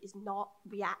policy that is not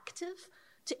reactive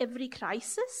to every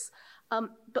crisis,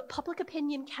 but public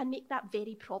opinion can make that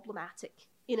very problematic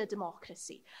in a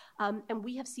democracy. And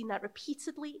we have seen that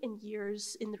repeatedly in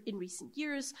recent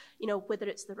years, whether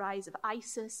it's the rise of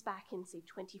ISIS back in, say,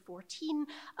 2014,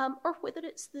 or whether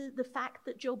it's the fact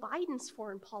that Joe Biden's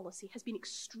foreign policy has been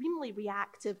extremely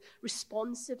reactive,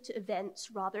 responsive to events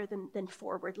rather than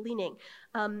forward-leaning.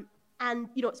 And,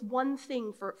 it's one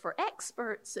thing for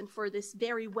experts and for this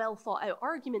very well thought out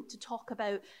argument to talk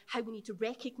about how we need to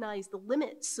recognize the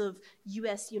limits of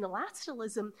US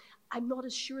unilateralism. I'm not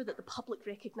as sure that the public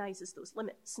recognizes those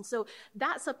limits. And so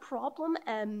that's a problem.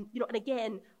 And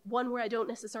again, one where I don't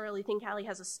necessarily think Ali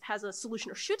has a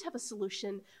solution or should have a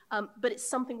solution, but it's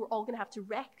something we're all going to have to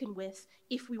reckon with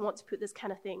if we want to put this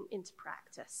kind of thing into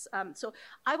practice. So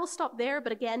I will stop there.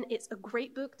 But again, it's a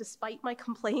great book. Despite my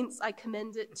complaints, I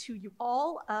commend it to you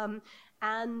all,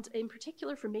 and in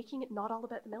particular for making it not all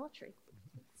about the military.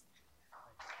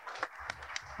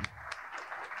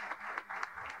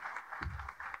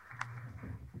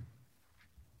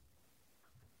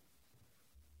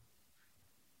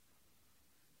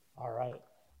 All right.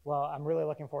 Well, I'm really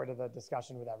looking forward to the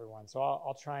discussion with everyone. So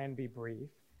I'll try and be brief.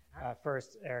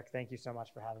 First, Eric, thank you so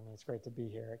much for having me. It's great to be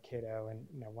here at Cato, and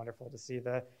wonderful to see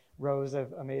the rows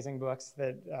of amazing books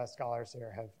that scholars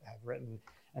here have written.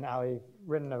 And Ali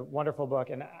written a wonderful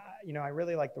book. And I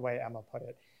really like the way Emma put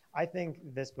it. I think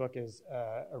this book is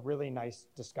a really nice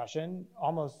discussion,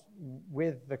 almost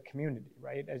with the community,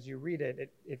 right? As you read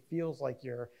it, it feels like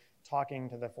you're talking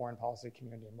to the foreign policy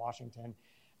community in Washington.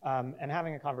 And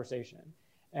having a conversation.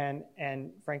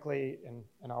 And frankly,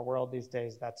 in our world these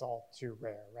days, that's all too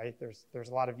rare, right? There's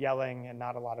a lot of yelling and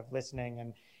not a lot of listening.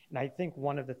 And I think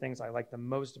one of the things I like the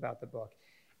most about the book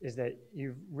is that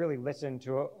you've really listened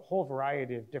to a whole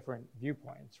variety of different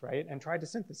viewpoints, right? And tried to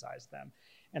synthesize them.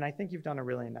 And I think you've done a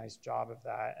really nice job of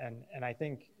that. And I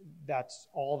think that's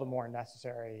all the more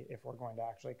necessary if we're going to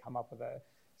actually come up with a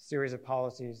series of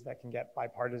policies that can get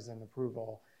bipartisan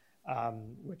approval,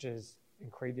 which is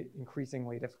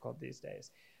increasingly difficult these days.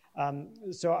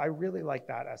 So I really like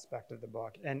that aspect of the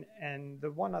book. And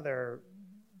the one other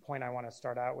point I want to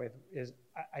start out with is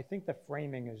I think the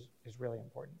framing is really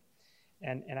important.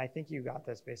 And I think you got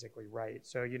this basically right.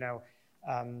 So,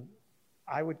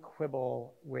 I would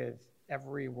quibble with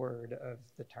every word of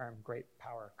the term great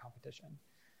power competition.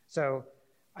 So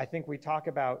I think we talk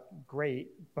about great,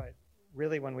 but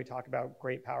really when we talk about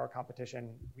great power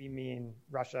competition, we mean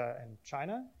Russia and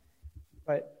China.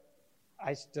 But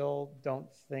I still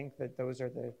don't think that those are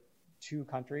the two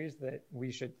countries that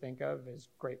we should think of as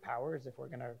great powers if we're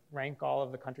going to rank all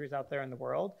of the countries out there in the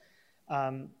world.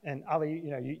 And Ali,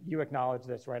 you acknowledge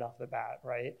this right off the bat,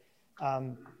 right?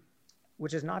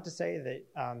 which is not to say that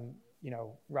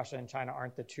Russia and China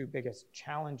aren't the two biggest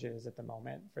challenges at the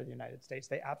moment for the United States.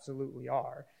 They absolutely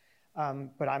are.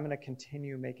 But I'm going to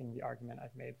continue making the argument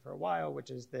I've made for a while,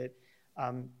 which is that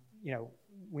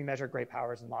we measure great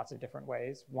powers in lots of different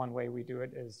ways. One way we do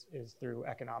it is through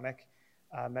economic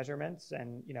measurements,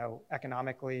 and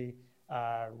economically,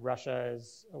 Russia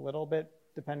is a little bit,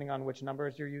 depending on which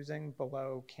numbers you're using,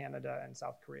 below Canada and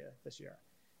South Korea this year,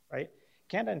 right?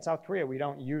 Canada and South Korea we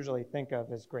don't usually think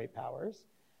of as great powers.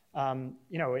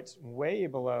 It's way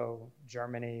below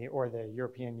Germany or the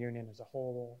European Union as a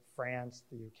whole, France,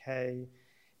 the UK,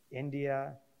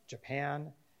 India,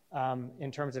 Japan, in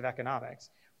terms of economics.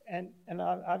 And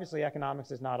obviously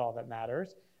economics is not all that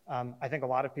matters. I think a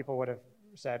lot of people would have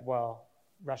said, well,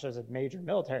 Russia's a major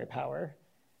military power.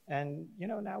 And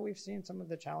now we've seen some of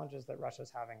the challenges that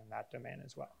Russia's having in that domain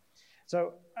as well.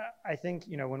 So I think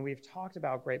when we've talked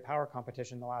about great power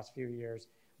competition the last few years,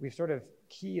 we've sort of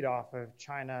keyed off of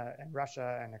China and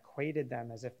Russia and equated them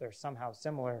as if they're somehow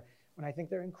similar, when I think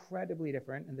they're incredibly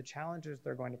different, and the challenges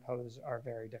they're going to pose are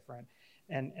very different.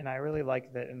 And I really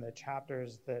like that in the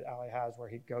chapters that Ali has where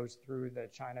he goes through the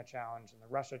China challenge and the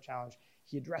Russia challenge,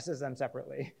 he addresses them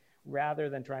separately rather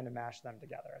than trying to mash them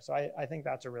together. So I think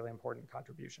that's a really important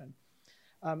contribution.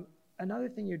 Another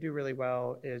thing you do really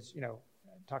well is,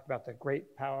 talk about the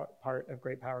great power part of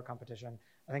great power competition.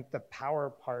 I think the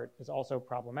power part is also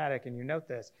problematic, and you note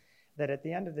this, that at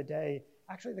the end of the day,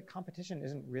 actually the competition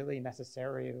isn't really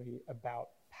necessarily about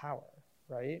power,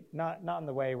 right? Not in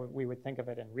the way we would think of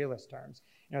it in realist terms.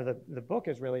 The book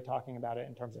is really talking about it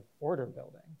in terms of order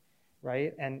building,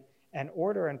 right? And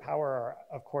order and power are,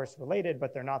 of course, related,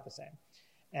 but they're not the same.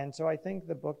 And so I think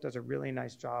the book does a really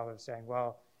nice job of saying,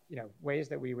 well, ways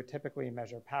that we would typically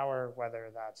measure power, whether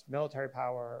that's military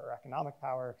power or economic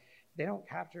power, they don't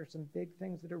capture some big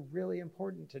things that are really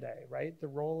important today, right? The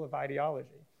role of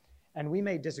ideology. And we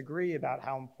may disagree about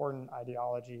how important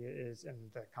ideology is in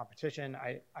the competition.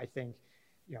 I think,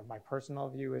 my personal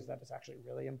view is that it's actually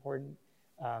really important.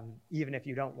 Even if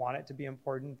you don't want it to be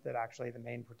important, that actually the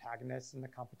main protagonists in the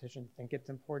competition think it's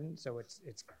important. So it's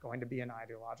going to be an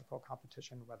ideological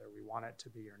competition, whether we want it to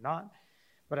be or not.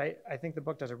 But I think the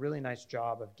book does a really nice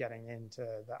job of getting into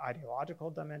the ideological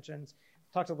dimensions.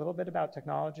 Talks a little bit about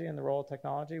technology and the role of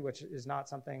technology, which is not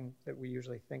something that we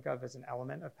usually think of as an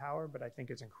element of power, but I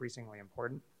think is increasingly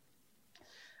important.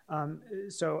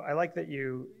 So I like that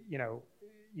you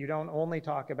don't only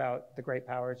talk about the great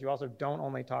powers, you also don't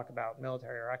only talk about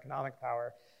military or economic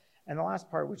power. And the last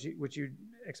part, which you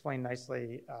explained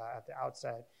nicely at the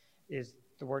outset, is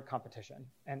the word competition.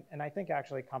 And I think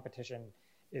actually competition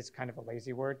is kind of a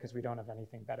lazy word because we don't have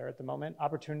anything better at the moment.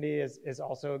 Opportunity is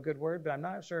also a good word, but I'm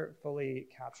not sure it fully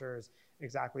captures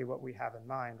exactly what we have in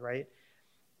mind, right?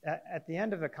 At the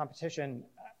end of a competition,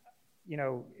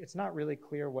 it's not really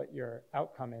clear what your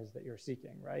outcome is that you're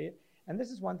seeking, right? And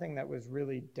this is one thing that was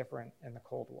really different in the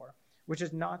Cold War, which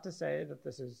is not to say that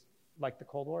this is like the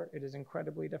Cold War. It is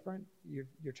incredibly different.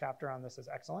 Your chapter on this is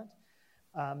excellent.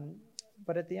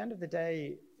 But at the end of the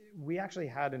day, we actually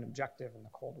had an objective in the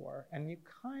Cold War, and you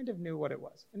kind of knew what it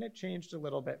was. And it changed a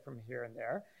little bit from here and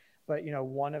there. But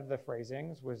one of the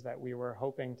phrasings was that we were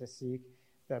hoping to seek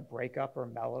the breakup or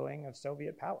mellowing of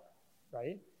Soviet power,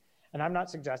 right? And I'm not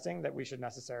suggesting that we should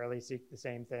necessarily seek the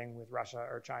same thing with Russia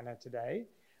or China today,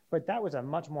 but that was a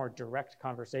much more direct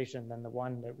conversation than the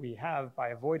one that we have by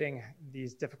avoiding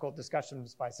these difficult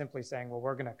discussions by simply saying, well,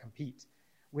 we're going to compete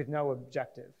with no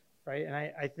objective, right? And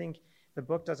I think the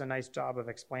book does a nice job of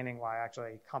explaining why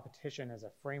actually competition as a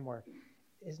framework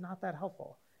is not that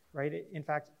helpful, right? In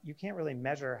fact, you can't really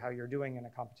measure how you're doing in a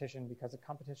competition because a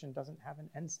competition doesn't have an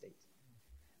end state.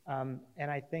 And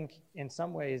I think in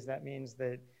some ways that means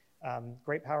that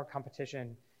great power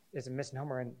competition is a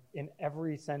misnomer in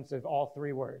every sense of all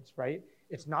three words, right?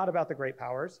 It's not about the great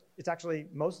powers. It's actually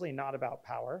mostly not about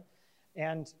power.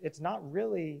 And it's not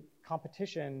really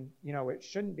competition, it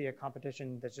shouldn't be a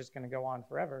competition that's just going to go on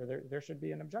forever. There should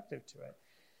be an objective to it.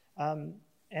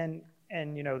 And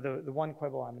the one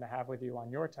quibble I'm going to have with you on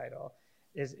your title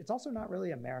is it's also not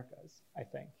really America's, I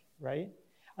think, right?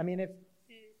 I mean, if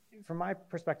from my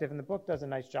perspective, and the book does a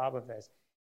nice job of this,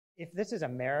 if this is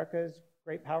America's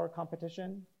great power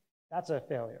competition, that's a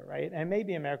failure, right? And it may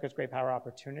be America's great power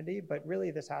opportunity, but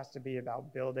really this has to be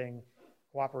about building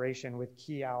cooperation with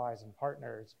key allies and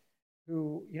partners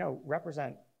who,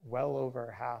 represent well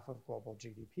over half of global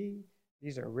GDP.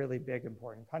 These are really big,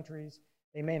 important countries.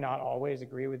 They may not always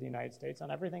agree with the United States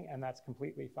on everything, and that's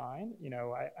completely fine.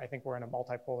 I think we're in a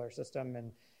multipolar system,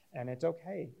 and it's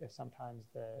okay if sometimes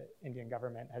the Indian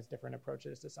government has different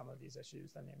approaches to some of these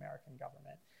issues than the American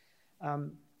government.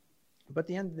 But at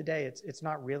the end of the day, it's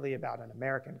not really about an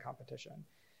American competition.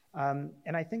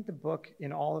 And I think the book,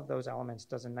 in all of those elements,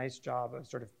 does a nice job of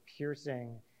sort of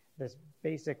piercing this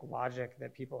basic logic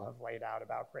that people have laid out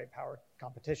about great power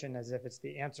competition as if it's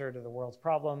the answer to the world's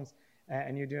problems.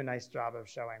 And you do a nice job of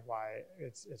showing why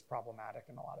it's problematic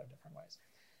in a lot of different ways.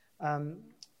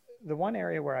 The one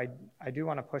area where I do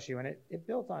want to push you, and it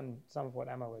built on some of what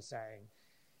Emma was saying,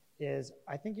 is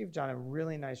I think you've done a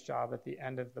really nice job at the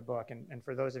end of the book. And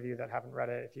for those of you that haven't read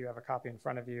it, if you have a copy in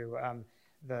front of you,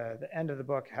 the end of the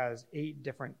book has 8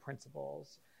 different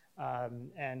principles.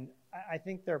 And I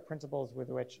think they're principles with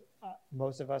which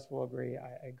most of us will agree.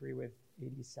 I agree with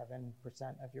 87%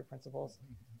 of your principles.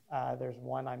 There's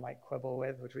one I might quibble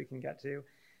with, which we can get to.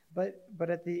 But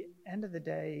at the end of the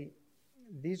day,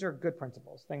 these are good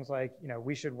principles. Things like,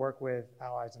 we should work with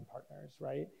allies and partners,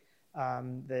 right?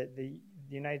 The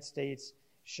United States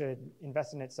should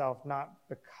invest in itself not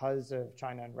because of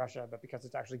China and Russia, but because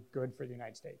it's actually good for the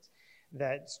United States.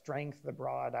 That strength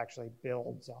abroad actually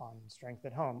builds on strength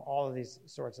at home, all of these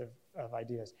sorts of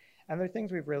ideas. And they're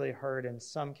things we've really heard in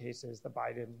some cases the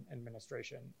Biden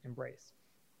administration embrace.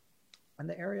 And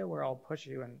the area where I'll push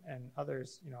you and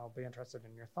others, I'll be interested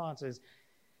in your thoughts is,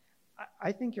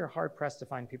 I think you're hard pressed to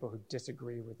find people who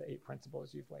disagree with the 8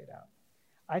 principles you've laid out.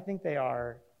 I think they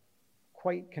are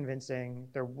quite convincing.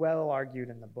 They're well argued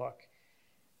in the book.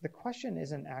 The question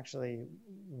isn't actually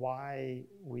what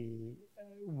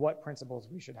principles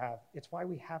we should have. It's why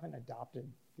we haven't adopted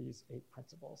these 8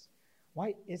 principles.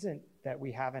 Why isn't that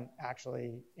we haven't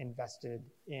actually invested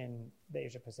in the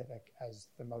Asia Pacific as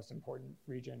the most important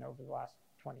region over the last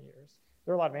 20 years?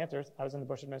 There are a lot of answers. I was in the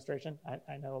Bush administration.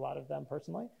 I know a lot of them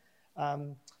personally.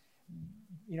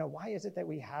 Why is it that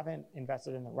we haven't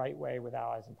invested in the right way with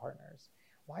allies and partners?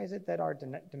 Why is it that our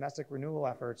domestic renewal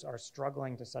efforts are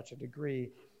struggling to such a degree?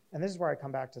 And this is where I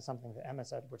come back to something that Emma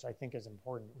said, which I think is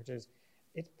important, which is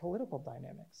it's political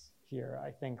dynamics here,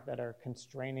 I think, that are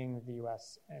constraining the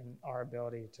U.S. and our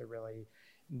ability to really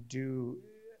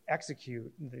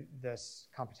execute this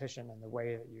competition in the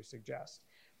way that you suggest.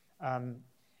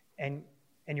 And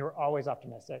you're always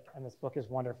optimistic, and this book is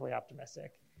wonderfully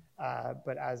optimistic.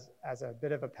 But as a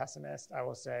bit of a pessimist, I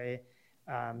will say,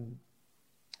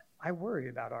 I worry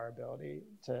about our ability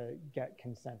to get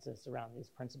consensus around these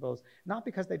principles, not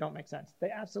because they don't make sense.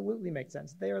 They absolutely make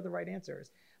sense. They are the right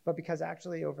answers. But because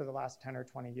actually over the last 10 or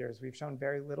 20 years, we've shown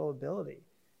very little ability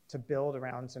to build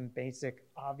around some basic,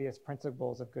 obvious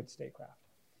principles of good statecraft.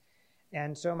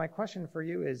 And so my question for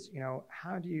you is,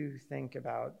 how do you think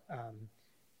about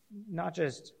not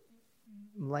just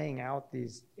laying out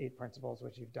these 8 principles,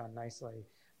 which you've done nicely,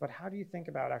 but how do you think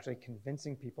about actually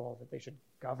convincing people that they should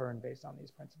govern based on these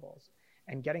principles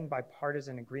and getting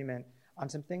bipartisan agreement on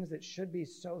some things that should be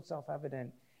so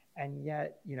self-evident and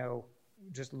yet,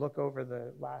 just look over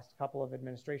the last couple of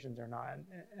administrations or not?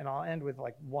 And I'll end with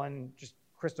one just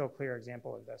crystal clear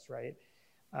example of this, right?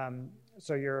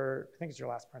 So I think it's your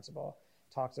last principle,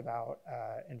 talks about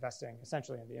investing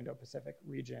essentially in the Indo-Pacific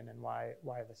region and why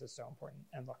this is so important.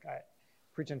 And look, I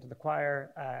preach into the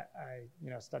choir.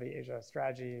 I study Asia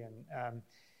strategy,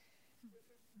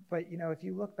 but if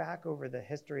you look back over the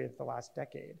history of the last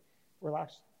decade, or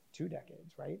last 2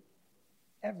 decades, right?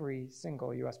 Every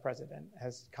single U.S. president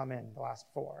has come in the last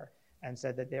 4 and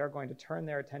said that they are going to turn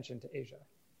their attention to Asia.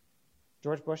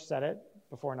 George Bush said it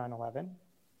before 9/11.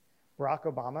 Barack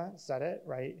Obama said it,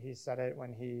 right? He said it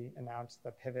when he announced the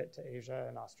pivot to Asia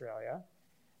and Australia.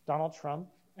 Donald Trump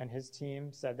and his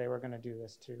team said they were going to do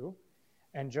this too.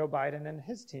 And Joe Biden and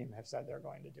his team have said they're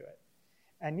going to do it.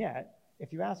 And yet,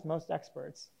 if you ask most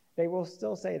experts, they will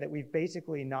still say that we've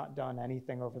basically not done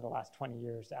anything over the last 20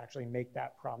 years to actually make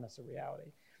that promise a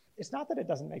reality. It's not that it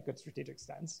doesn't make good strategic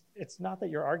sense. It's not that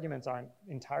your arguments aren't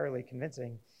entirely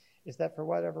convincing. It's that for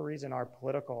whatever reason, our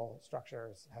political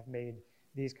structures have made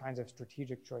these kinds of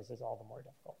strategic choices all the more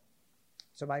difficult.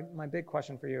 So my big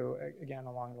question for you, again,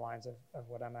 along the lines of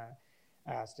what Emma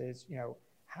asked is,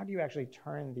 how do you actually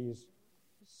turn these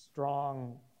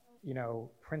strong,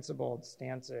 principled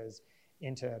stances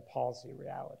into policy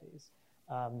realities?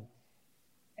 And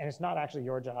it's not actually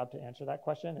your job to answer that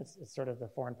question. It's sort of the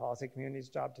foreign policy community's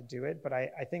job to do it. But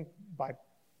I think by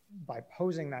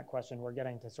posing that question, we're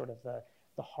getting to sort of the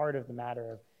heart of the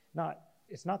matter.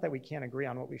 It's not that we can't agree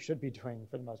on what we should be doing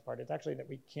for the most part. It's actually that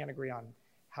we can't agree on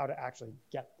how to actually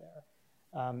get there.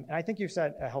 And I think you've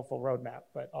set a helpful roadmap,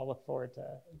 but I'll look forward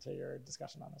to your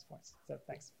discussion on those points. So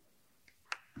thanks.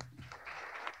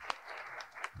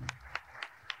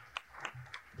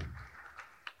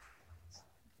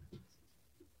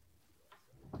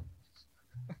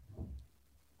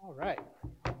 All right.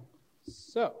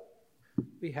 So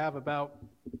we have about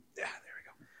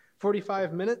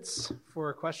 45 minutes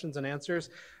for questions and answers.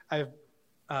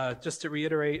 Just to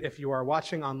reiterate, if you are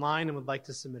watching online and would like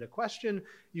to submit a question,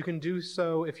 you can do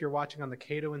so if you're watching on the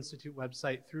Cato Institute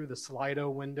website through the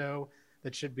Slido window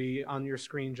that should be on your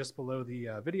screen just below the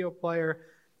video player.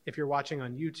 If you're watching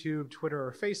on YouTube, Twitter,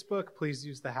 or Facebook, please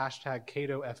use the hashtag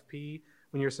CatoFP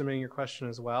when you're submitting your question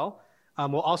as well.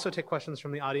 We'll also take questions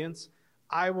from the audience.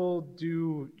 I will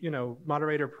do,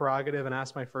 moderator prerogative and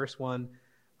ask my first one.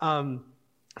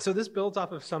 So this builds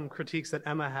off of some critiques that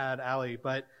Emma had, Ali,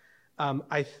 but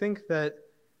I think that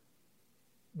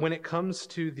when it comes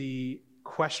to the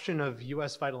question of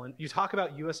U.S. you talk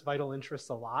about U.S. vital interests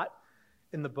a lot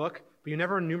in the book, but you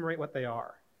never enumerate what they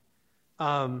are.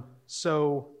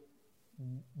 So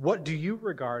what do you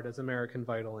regard as American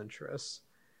vital interests?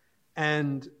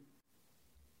 And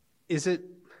is it,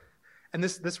 and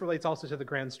this relates also to the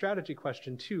grand strategy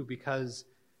question too, because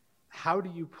how do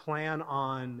you plan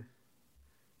on,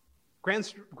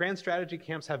 grand strategy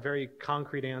camps have very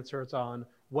concrete answers on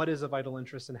what is a vital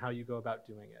interest and how you go about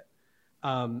doing it.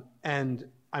 And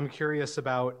I'm curious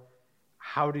about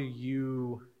how do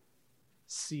you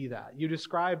see that? You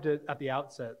described it at the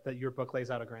outset that your book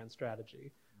lays out a grand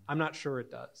strategy. I'm not sure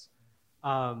it does.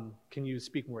 Can you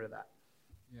speak more to that?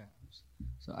 Yeah.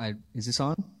 So is this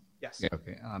on? Yes. Yeah,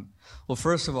 okay. Well,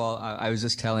 first of all, I was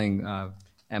just telling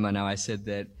Emma now, I said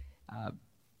that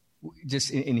just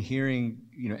in hearing,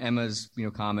 Emma's,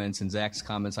 comments and Zach's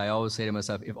comments, I always say to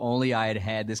myself, if only I had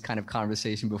had this kind of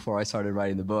conversation before I started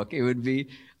writing the book, it would be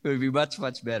much,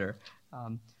 much better.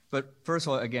 But first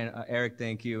of all, again, Eric,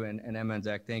 thank you, and Emma and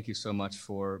Zach, thank you so much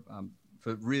for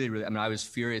really, really, I was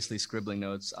furiously scribbling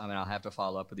notes, and I'll have to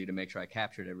follow up with you to make sure I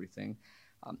captured everything.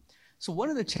 So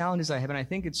one of the challenges I have, and I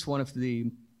think it's one of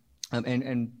the,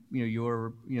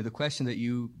 the question that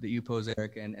you pose,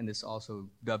 Eric, and this also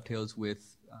dovetails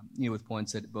with, with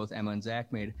points that both Emma and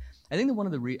Zach made. I think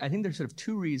that I think there's sort of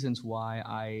two reasons why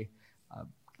I,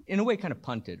 in a way, kind of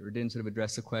punted or didn't sort of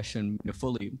address the question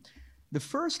fully. The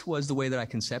first was the way that I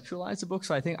conceptualized the book.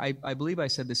 So I believe I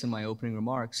said this in my opening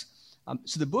remarks.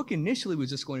 So the book initially was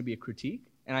just going to be a critique,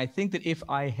 and I think that if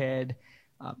I had,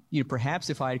 perhaps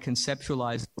if I had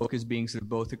conceptualized the book as being sort of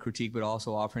both a critique but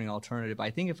also offering an alternative,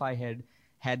 I think if I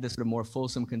had this sort of more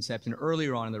fulsome conception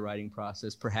earlier on in the writing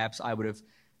process, perhaps I would have,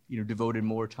 devoted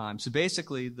more time. So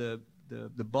basically, the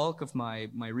bulk of my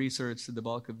research, the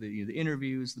bulk of the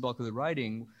interviews, the bulk of the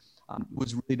writing,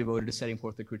 was really devoted to setting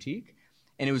forth the critique.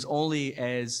 And it was only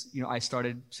as, I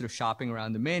started sort of shopping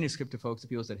around the manuscript to folks that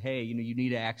people said, hey, you need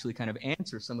to actually kind of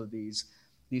answer some of these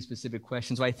specific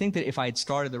questions. So I think that if I had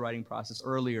started the writing process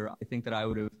earlier, I think that I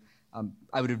would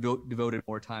have devoted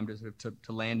more time to sort of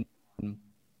to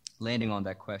landing on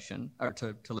that question, or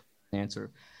to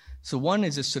answer. So one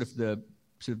is just sort of the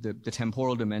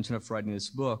temporal dimension of writing this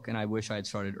book, and I wish I had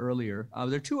started earlier.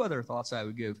 There are two other thoughts I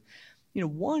would give.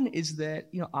 One is that,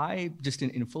 I just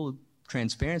in full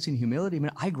transparency and humility,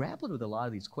 I grappled with a lot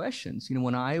of these questions.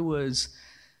 When I was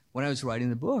writing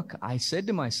the book, I said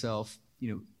to myself,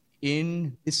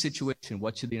 in this situation,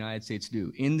 what should the United States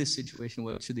do? In this situation,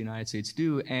 what should the United States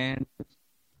do? And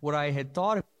what I had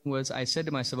thought of was, I said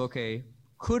to myself, okay,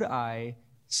 could I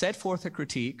set forth a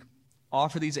critique,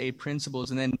 offer these 8 principles,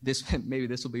 and then maybe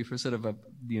this will be for sort of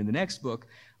the next book.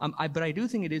 But I do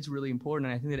think it is really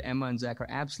important, and I think that Emma and Zach are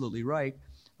absolutely right,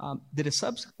 that a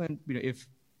subsequent,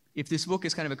 if this book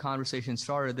is kind of a conversation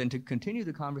starter, then to continue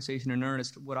the conversation in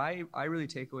earnest, what I really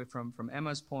take away from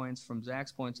Emma's points, from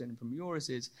Zach's points, and from yours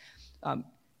is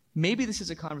maybe this is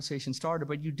a conversation starter,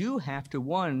 but you do have to,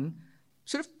 one,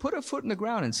 sort of put a foot in the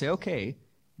ground and say, okay,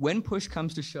 when push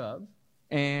comes to shove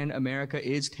and America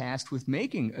is tasked with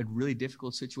making a really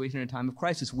difficult situation in a time of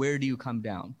crisis, where do you come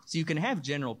down? So you can have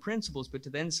general principles, but to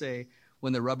then say,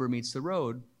 when the rubber meets the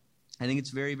road, I think it's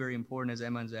very, very important, as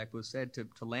Emma and Zach both said, to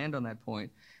land on that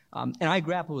point. And I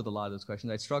grapple with a lot of those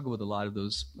questions. I struggle with a lot of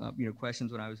those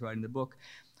questions when I was writing the book.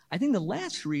 I think the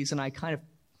last reason I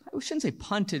shouldn't say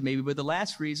punted maybe, but the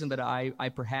last reason that I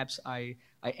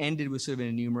ended with sort of an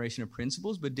enumeration of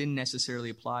principles but didn't necessarily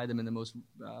apply them in the most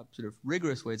sort of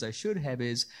rigorous ways I should have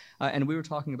is, and we were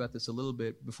talking about this a little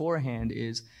bit beforehand,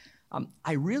 is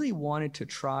I really wanted to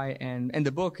try and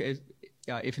the book,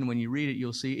 if and when you read it,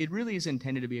 you'll see it really is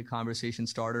intended to be a conversation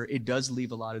starter. It does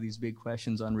leave a lot of these big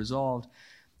questions unresolved.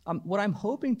 What I'm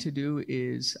hoping to do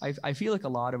is, I feel like a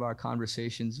lot of our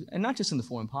conversations, and not just in the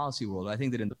foreign policy world, I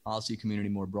think that in the policy community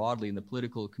more broadly, in the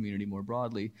political community more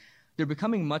broadly, they're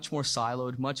becoming much more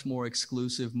siloed, much more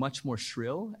exclusive, much more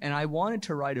shrill. And I wanted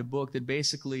to write a book that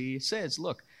basically says,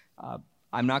 look,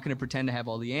 I'm not going to pretend to have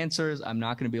all the answers. I'm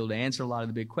not going to be able to answer a lot of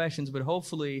the big questions, but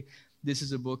hopefully, this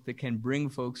is a book that can bring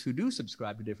folks who do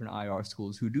subscribe to different IR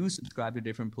schools, who do subscribe to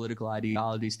different political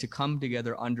ideologies, to come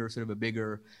together under sort of a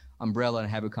bigger umbrella and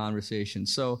have a conversation.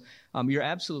 So you're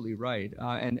absolutely right.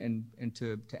 And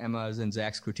to Emma's and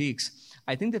Zach's critiques,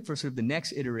 I think that for sort of the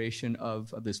next iteration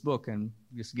of this book, and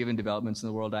just given developments in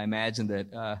the world, I imagine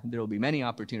that there will be many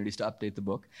opportunities to update the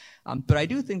book. But I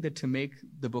do think that to make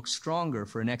the book stronger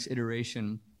for a next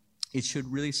iteration, it should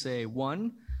really say,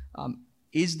 one,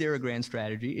 is there a grand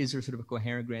strategy? Is there sort of a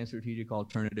coherent grand strategic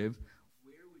alternative?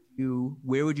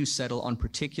 Where would you settle on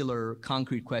particular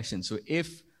concrete questions? So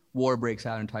if war breaks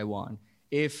out in Taiwan,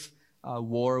 if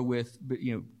war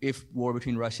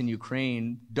between Russia and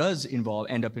Ukraine does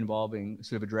end up involving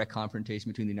sort of a direct confrontation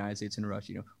between the United States and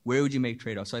Russia, where would you make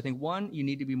trade-offs? So I think, one, you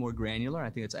need to be more granular. I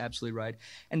think that's absolutely right.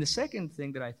 And the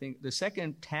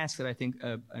second task that I think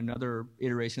another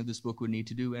iteration of this book would need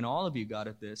to do, and all of you got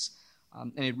at this,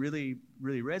 and it really,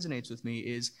 really resonates with me,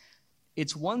 is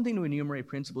it's one thing to enumerate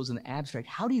principles in the abstract.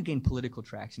 How do you gain political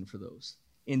traction for those?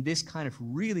 In this kind of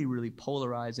really, really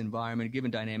polarized environment, given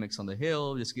dynamics on the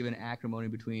Hill, just given acrimony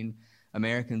between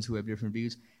Americans who have different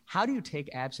views, how do you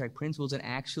take abstract principles and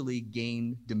actually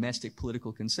gain domestic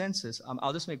political consensus?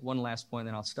 I'll just make one last point,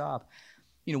 then I'll stop.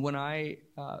 And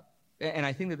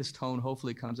I think that this tone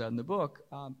hopefully comes out in the book.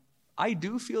 I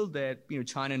do feel that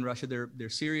China and Russia, they're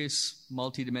serious,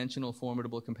 multidimensional,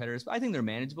 formidable competitors. But I think they're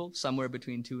manageable, somewhere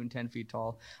between 2 and 10 feet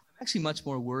tall. I'm actually much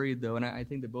more worried, though, and I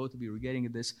think that both of you were getting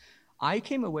at this. I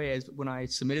came away, when I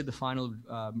submitted the final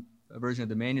version of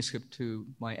the manuscript to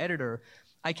my editor,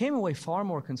 I came away far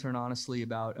more concerned, honestly,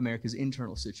 about America's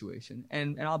internal situation.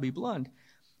 And I'll be blunt.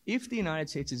 If the United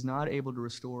States is not able to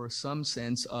restore some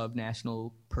sense of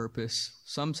national purpose,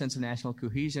 some sense of national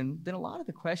cohesion, then a lot of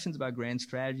the questions about grand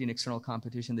strategy and external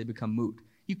competition, they become moot.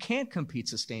 You can't compete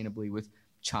sustainably with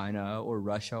China or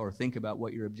Russia or think about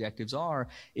what your objectives are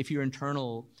if your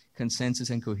internal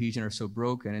consensus and cohesion are so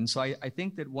broken. And so I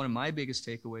think that one of my biggest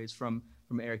takeaways from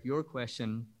Eric, your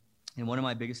question, and one of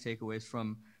my biggest takeaways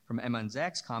from Emma and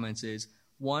Zach's comments is,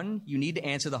 one, you need to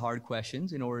answer the hard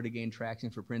questions in order to gain traction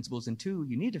for principles. And two,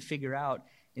 you need to figure out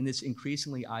in this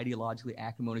increasingly ideologically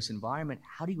acrimonious environment,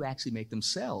 how do you actually make them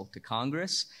sell to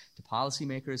Congress, to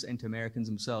policymakers, and to Americans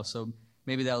themselves? So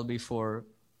maybe that'll be for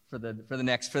the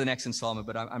next installment.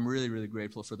 But I'm really, really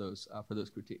grateful for those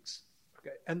critiques.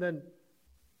 Okay, and then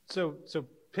so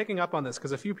picking up on this,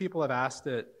 because a few people have asked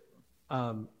it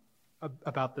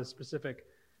about the specific,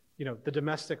 the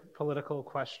domestic political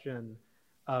question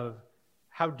of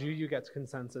how do you get to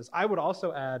consensus? I would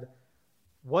also add,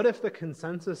 what if the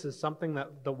consensus is something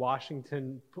that the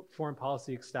Washington foreign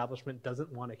policy establishment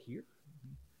doesn't want to hear?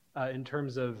 In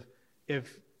terms of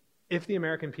if the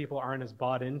American people aren't as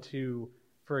bought into,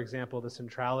 for example, the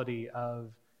centrality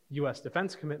of U.S.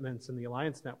 defense commitments in the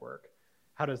alliance network,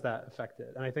 how does that affect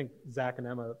it? And I think Zach and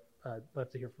Emma, I'd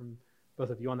love to hear from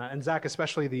both of you on that. And Zach,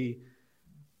 especially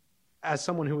as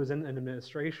someone who was in an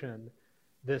administration,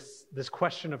 this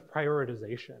question of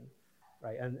prioritization,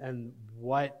 right? And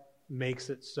what makes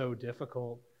it so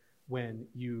difficult when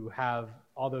you have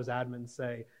all those admins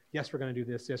say, yes, we're going to do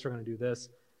this, yes, we're going to do this.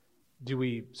 Do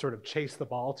we sort of chase the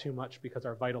ball too much because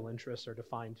our vital interests are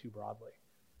defined too broadly?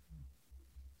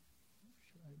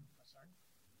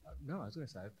 No, I was going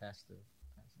to say I've passed the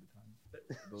time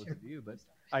to both of you, but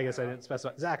I guess I didn't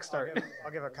specify. Zach, start.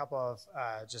 I'll give a couple of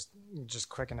just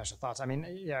quick initial thoughts. I mean,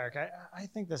 yeah, Eric, I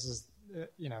think this is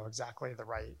exactly the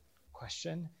right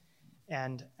question,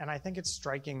 and I think it's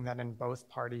striking that in both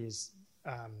parties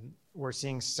we're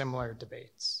seeing similar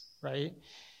debates, right?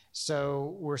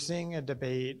 So we're seeing a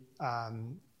debate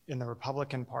in the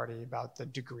Republican Party about the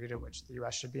degree to which the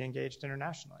U.S. should be engaged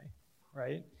internationally,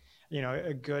 right?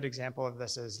 A good example of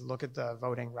this is look at the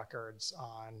voting records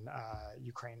on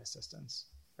Ukraine assistance,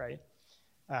 right?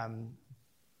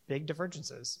 Big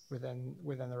divergences within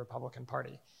the Republican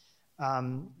Party.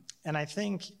 And I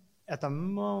think at the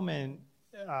moment,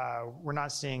 we're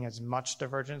not seeing as much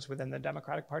divergence within the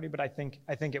Democratic Party, but I think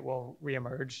it will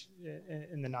reemerge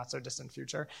in the not so distant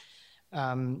future.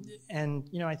 And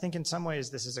I think in some ways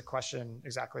this is a question,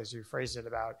 exactly as you phrased it,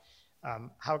 about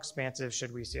how expansive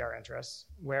should we see our interests?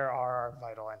 Where are our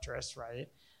vital interests, right?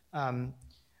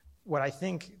 What I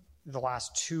think the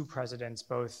last two presidents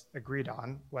both agreed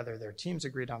on, whether their teams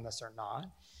agreed on this or not,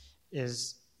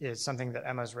 is something that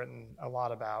Emma's written a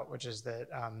lot about, which is that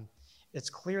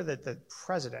it's clear that the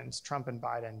presidents, Trump and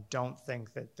Biden, don't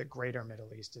think that the greater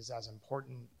Middle East is as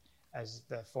important as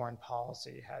the foreign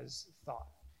policy has thought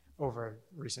over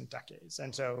recent decades.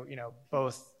 And so,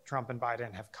 both Trump and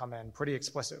Biden have come in pretty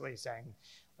explicitly saying,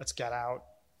 let's get out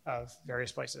of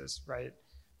various places, right?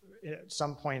 at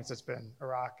some points it's been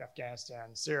Iraq,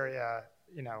 Afghanistan, Syria.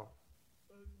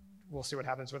 We'll see what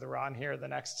happens with Iran here the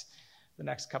next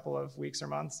couple of weeks or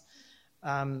months.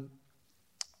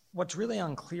 What's really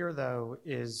unclear, though,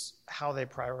 is how they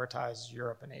prioritize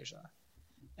Europe and Asia.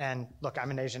 And look,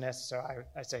 I'm an Asianist, so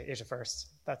I say Asia first.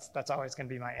 That's always going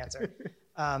to be my answer.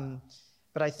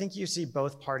 But I think you see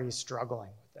both parties struggling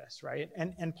with this, right?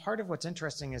 And part of what's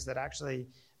interesting is that actually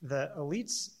the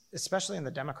elites, especially in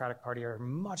the Democratic Party, are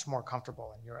much more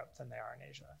comfortable in Europe than they are in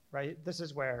Asia, right? This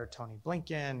is where Tony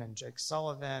Blinken and Jake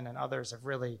Sullivan and others have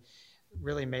really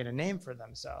made a name for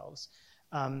themselves.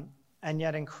 And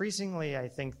yet increasingly, I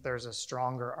think there's a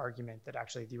stronger argument that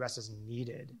actually the US is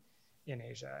needed in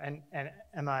Asia. And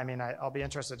Emma, I'll be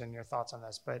interested in your thoughts on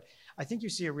this, but I think you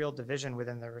see a real division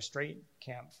within the restraint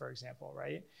camp, for example,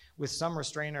 right? With some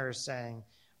restrainers saying,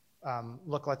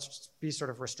 look, let's be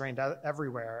sort of restrained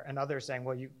everywhere, and others saying,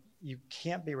 well, you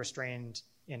can't be restrained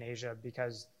in Asia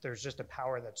because there's just a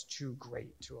power that's too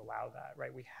great to allow that,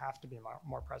 right? We have to be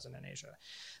more present in Asia.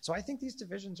 So I think these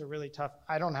divisions are really tough.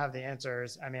 I don't have the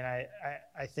answers.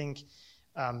 I think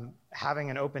having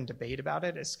an open debate about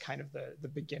it is kind of the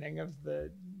beginning of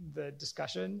the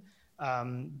discussion.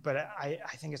 But I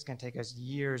think it's going to take us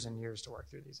years and years to work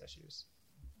through these issues.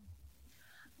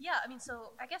 Yeah,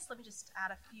 so I guess let me just add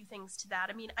a few things to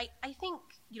that. I think,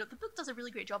 the book does a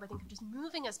really great job, I think, of just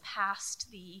moving us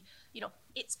past the,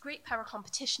 it's great power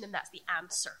competition and that's the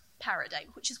answer paradigm,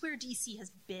 which is where DC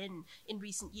has been in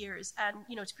recent years. And,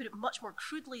 to put it much more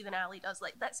crudely than Ali does,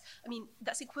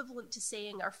 that's equivalent to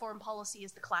saying our foreign policy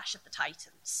is the clash of the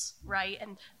titans, right?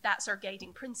 And that's our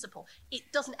guiding principle. It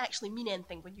doesn't actually mean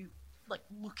anything when you,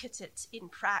 look at it in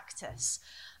practice.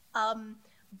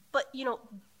 But,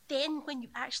 then when you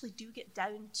actually do get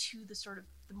down to the sort of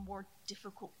the more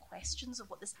difficult questions of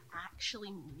what this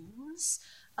actually means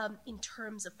in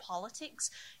terms of politics,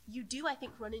 you do, I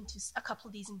think, run into a couple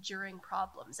of these enduring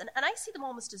problems. And I see them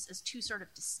almost as two sort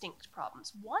of distinct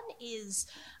problems. One is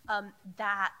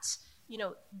that,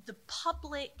 the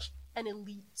public and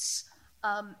elites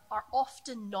are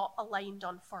often not aligned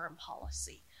on foreign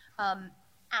policy.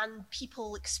 And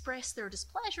people express their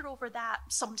displeasure over that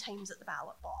sometimes at the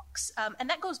ballot box. And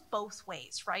that goes both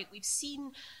ways, right? We've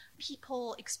seen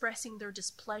people expressing their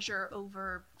displeasure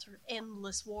over sort of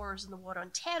endless wars and the war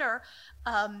on terror,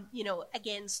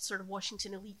 against sort of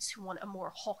Washington elites who want a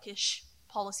more hawkish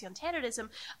policy on terrorism.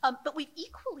 But we've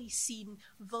equally seen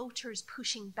voters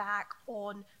pushing back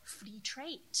on free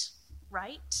trade,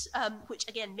 right? Which,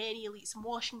 again, many elites in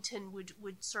Washington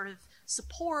would sort of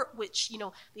support, which,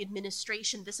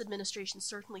 this administration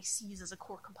certainly sees as a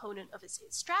core component of its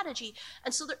strategy.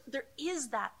 And so there is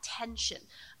that tension.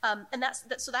 And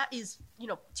that is,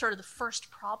 sort of the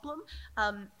first problem.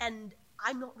 And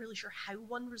I'm not really sure how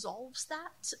one resolves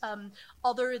that,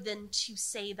 other than to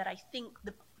say that I think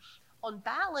on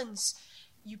balance,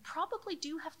 you probably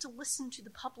do have to listen to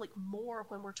the public more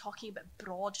when we're talking about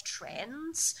broad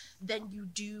trends than you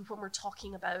do when we're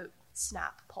talking about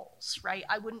snap polls, right?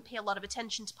 I wouldn't pay a lot of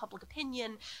attention to public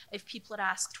opinion if people had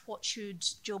asked what should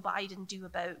Joe Biden do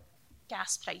about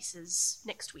gas prices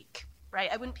next week, right?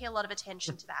 I wouldn't pay a lot of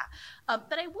attention to that.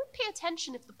 But I would pay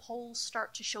attention if the polls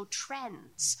start to show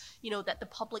trends, that the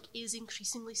public is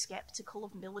increasingly skeptical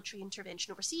of military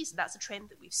intervention overseas. That's a trend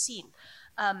that we've seen.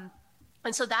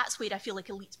 And so that's where I feel like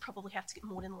elites probably have to get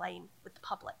more in line with the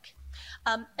public.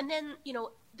 And then,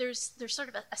 there's sort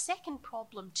of a second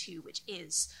problem too, which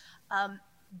is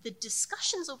the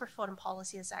discussions over foreign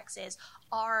policy, as Zach says,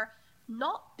 are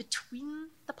not between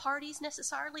the parties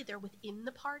necessarily, they're within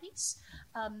the parties.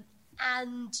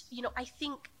 And, I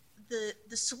think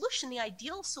the solution, the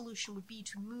ideal solution would be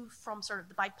to move from sort of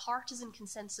the bipartisan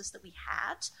consensus that we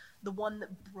had, the one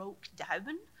that broke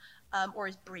down, or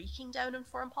is breaking down in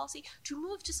foreign policy, to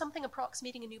move to something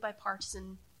approximating a new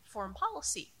bipartisan foreign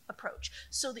policy approach,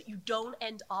 so that you don't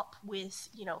end up with,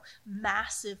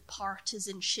 massive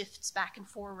partisan shifts back and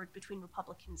forward between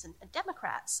Republicans and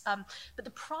Democrats. But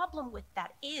the problem with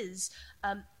that is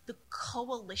the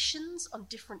coalitions on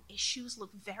different issues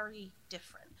look very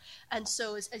different. And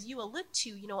so as you allude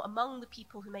to, among the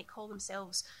people who might call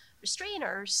themselves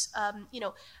restrainers,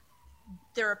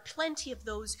 there are plenty of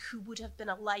those who would have been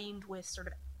aligned with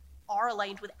are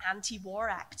aligned with anti-war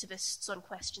activists on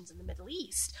questions in the Middle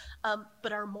East,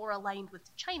 but are more aligned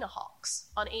with China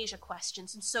hawks on Asia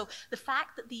questions. And so the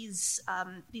fact that these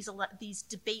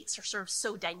debates are sort of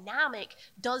so dynamic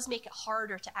does make it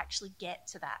harder to actually get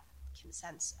to that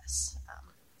consensus.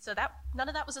 So none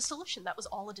of that was a solution. That was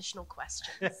all additional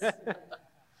questions.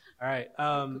 All right,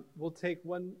 we'll take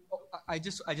one. I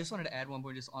just wanted to add one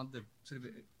point just on the sort of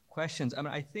questions.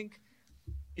 I think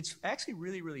it's actually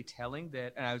really, really telling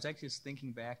that, and I was actually just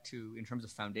thinking back to, in terms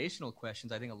of foundational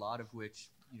questions, I think a lot of which,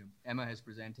 Emma has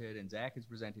presented and Zach has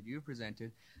presented, you've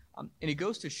presented, and it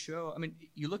goes to show, I mean,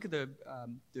 you look at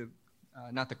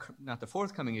not the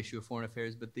forthcoming issue of Foreign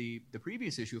Affairs, but the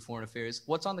previous issue of Foreign Affairs,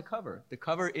 what's on the cover? The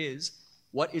cover is,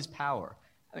 what is power?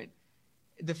 I mean,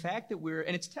 the fact that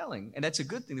and it's telling, and that's a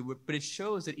good thing, but it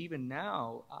shows that even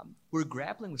now, we're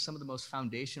grappling with some of the most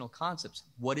foundational concepts.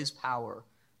 What is power?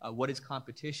 What is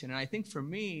competition? And I think for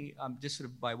me, just sort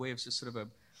of by way of just sort of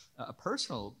a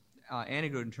personal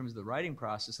anecdote in terms of the writing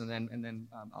process, and then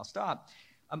I'll stop.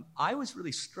 I was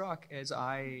really struck as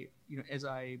I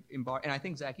embarked, and I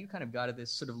think, Zach, you kind of got at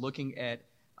this, sort of looking at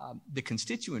the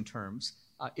constituent terms.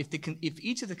 If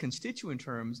each of the constituent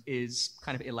terms is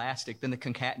kind of elastic, then the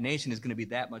concatenation is going to be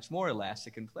that much more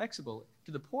elastic and flexible,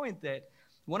 to the point that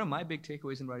one of my big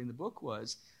takeaways in writing the book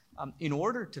was, in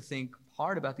order to think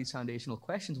hard about these foundational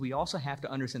questions, we also have to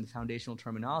understand the foundational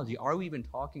terminology. Are we even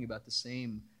talking about the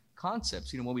same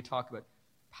concepts? When we talk about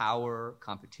power,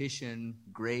 competition,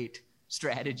 great,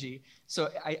 strategy. So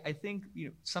I think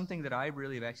something that I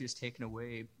really have actually just taken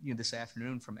away this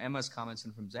afternoon from Emma's comments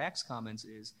and from Zach's comments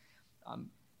is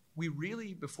we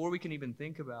really, before we can even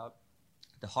think about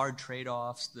the hard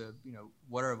trade-offs,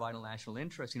 what are vital national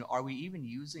interests, are we even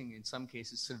using, in some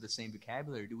cases, sort of the same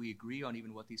vocabulary? Do we agree on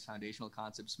even what these foundational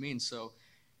concepts mean? So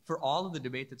for all of the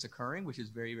debate that's occurring, which is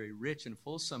very, very rich and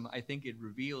fulsome, I think it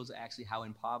reveals actually how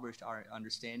impoverished our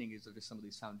understanding is of some of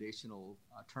these foundational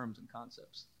terms and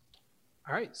concepts.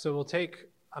 All right, so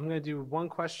I'm going to do one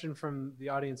question from the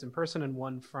audience in person and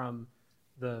one from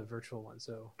the virtual one.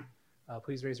 So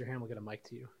please raise your hand, we'll get a mic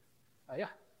to you. Yeah.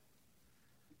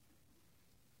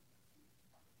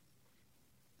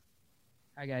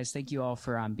 Hi, guys. Thank you all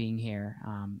for being here.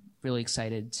 Really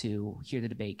excited to hear the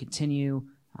debate continue,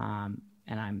 and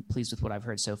I'm pleased with what I've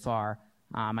heard so far.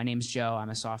 My name's Joe.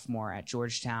 I'm a sophomore at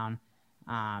Georgetown,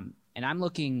 and I'm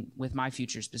looking, with my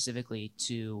future specifically,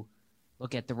 to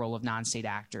look at the role of non-state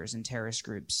actors and terrorist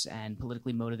groups and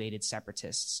politically motivated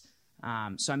separatists.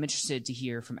 So I'm interested to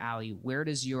hear from Ali, where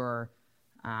does your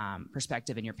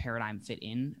perspective and your paradigm fit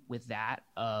in with that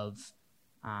of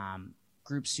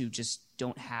groups who just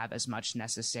don't have as much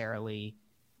necessarily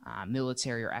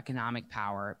military or economic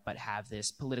power, but have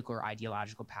this political or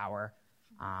ideological power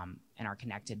and are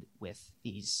connected with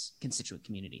these constituent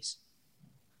communities?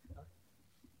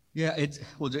 Yeah, it's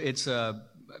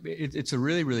a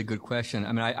really, really good question.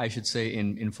 I mean, I should say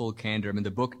in full candor, I mean,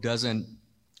 the book doesn't,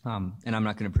 and I'm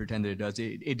not going to pretend that it does.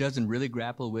 It doesn't really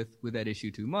grapple with that issue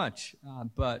too much,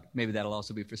 but maybe that'll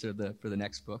also be for sort of for the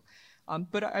next book.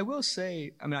 But I will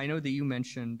say, I mean, I know that you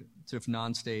mentioned sort of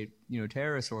non-state,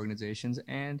 terrorist organizations,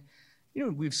 and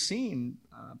we've seen.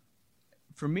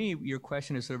 For me, your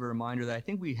question is sort of a reminder that I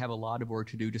think we have a lot of work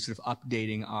to do to sort of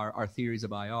updating our theories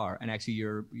of IR. And actually,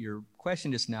 your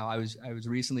question just now, I was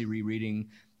recently rereading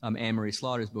Anne-Marie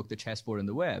Slaughter's book, The Chessboard and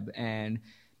the Web, and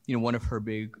one of her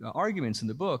big arguments in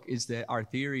the book is that our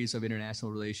theories of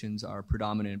international relations are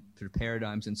predominant sort of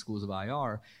paradigms in schools of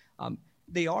IR.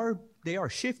 They are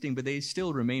shifting, but they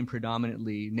still remain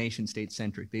predominantly nation-state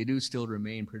centric. They do still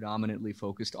remain predominantly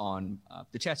focused on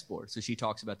the chessboard. So she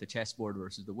talks about the chessboard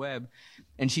versus the web,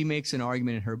 and she makes an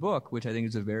argument in her book, which I think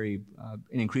is an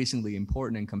increasingly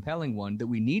important and compelling one, that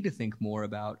we need to think more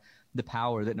about the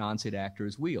power that non-state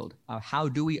actors wield. How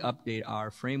do we update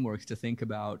our frameworks to think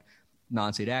about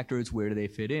non-state actors? Where do they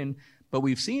fit in? But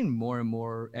we've seen more and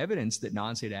more evidence that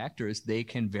non-state actors, they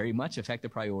can very much affect the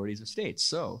priorities of states.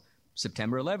 So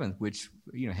September 11th, which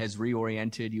has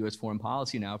reoriented U.S. foreign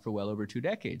policy now for well over 2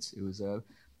 decades. It was a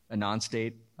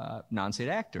non-state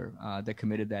actor that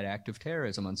committed that act of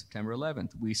terrorism on September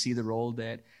 11th. We see the role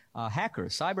that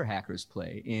cyber hackers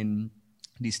play in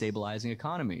destabilizing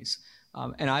economies.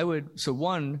 And I would, it's a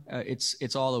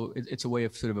way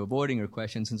of sort of avoiding your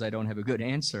question since I don't have a good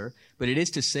answer, but it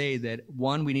is to say that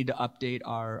one, we need to update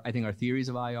our theories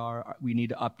of IR. We need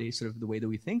to update sort of the way that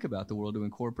we think about the world to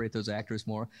incorporate those actors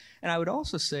more. And I would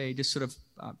also say, just sort of,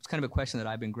 it's kind of a question that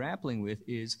I've been grappling with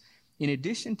is, in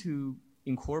addition to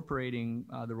incorporating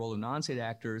the role of non-state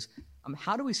actors,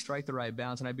 how do we strike the right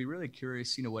balance? And I'd be really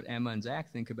curious, what Emma and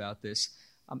Zach think about this.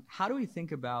 How do we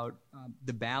think about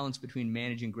the balance between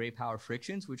managing great power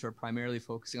frictions, which are primarily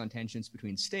focusing on tensions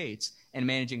between states, and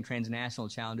managing transnational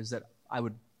challenges that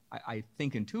I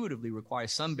think intuitively require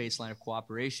some baseline of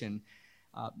cooperation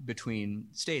between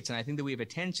states? And I think that we have a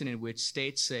tension in which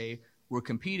states say we're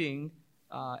competing,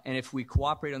 and if we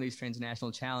cooperate on these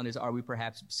transnational challenges, are we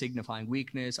perhaps signifying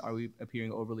weakness? Are we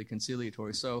appearing overly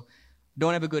conciliatory? So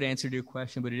don't have a good answer to your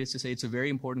question, but it is to say it's a very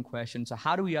important question. So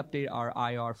how do we update our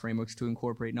IR frameworks to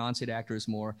incorporate non-state actors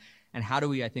more? And how do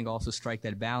we, I think, also strike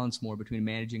that balance more between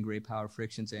managing great power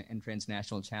frictions and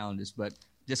transnational challenges? But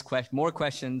just more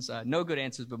questions, no good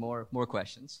answers, but more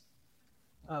questions.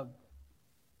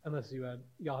 Unless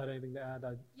y'all had anything to add.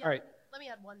 Yeah, all right. Let me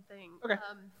add one thing. Okay.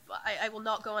 I will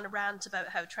not go on a rant about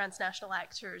how transnational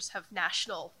actors have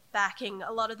national backing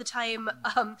a lot of the time,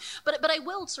 but I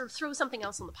will sort of throw something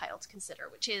else on the pile to consider,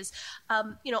 which is,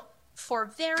 for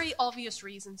very obvious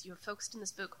reasons, you have focused in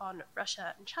this book on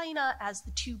Russia and China as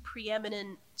the two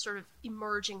preeminent sort of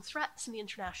emerging threats in the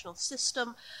international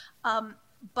system.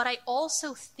 But I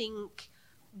also think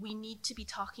we need to be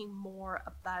talking more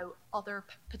about other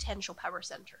potential power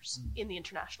centers in the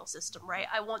international system, right?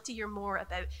 I want to hear more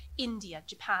about India,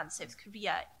 Japan, South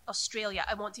Korea, Australia.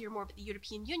 I want to hear more about the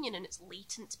European Union and its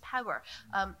latent power.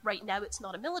 Right now, it's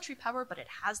not a military power, but it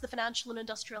has the financial and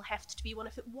industrial heft to be one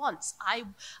if it wants.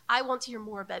 I want to hear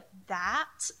more about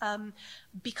that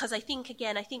because I think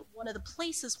one of the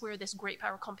places where this great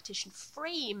power competition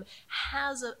frame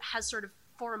has sort of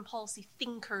foreign policy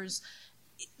thinkers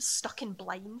stuck in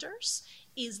blinders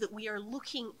is that we are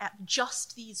looking at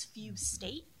just these few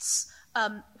states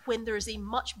when there's a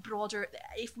much broader,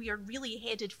 if we are really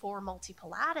headed for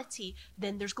multipolarity,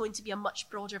 then there's going to be a much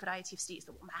broader variety of states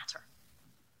that will matter.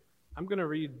 I'm going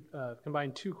to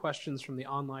combine two questions from the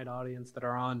online audience that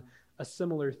are on a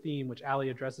similar theme, which Ali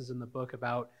addresses in the book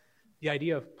about the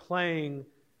idea of playing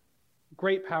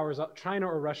great powers, China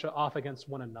or Russia, off against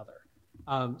one another.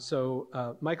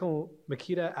 So Michael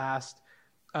Makita asked,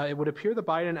 it would appear the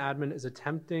Biden admin is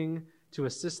attempting to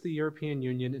assist the European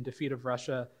Union in defeat of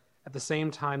Russia at the same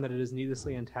time that it is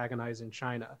needlessly antagonizing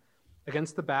China.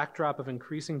 Against the backdrop of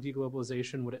increasing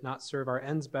deglobalization, would it not serve our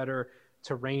ends better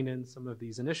to rein in some of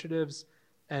these initiatives?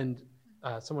 And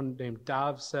someone named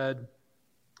Dav said,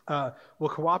 will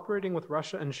cooperating with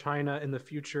Russia and China in the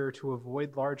future to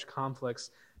avoid large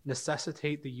conflicts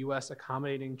necessitate the U.S.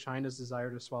 accommodating China's desire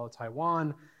to swallow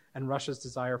Taiwan and Russia's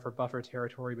desire for buffer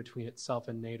territory between itself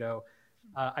and NATO?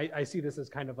 I see this as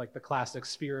kind of like the classic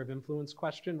sphere of influence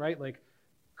question, right? Like,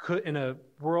 in a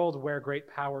world where great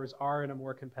powers are in a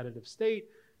more competitive state,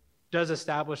 does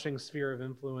establishing spheres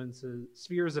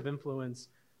of influence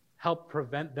help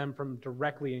prevent them from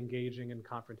directly engaging in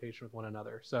confrontation with one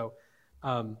another? So,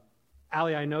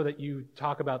 Ali, I know that you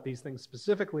talk about these things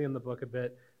specifically in the book a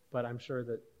bit, but I'm sure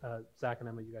that Zach and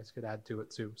Emma, you guys could add to it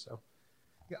too. So.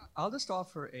 Yeah, I'll just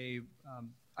offer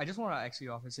I just want to actually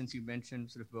offer, since you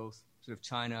mentioned sort of both sort of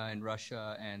China and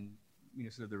Russia and,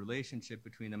 sort of the relationship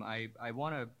between them, I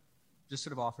want to just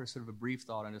sort of offer sort of a brief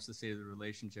thought on just the state of the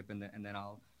relationship, and then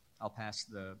I'll pass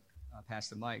the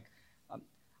mic.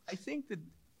 I think that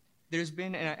there's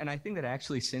been, and I think that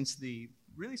actually since the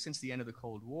end of the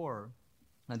Cold War,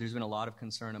 there's been a lot of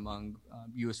concern among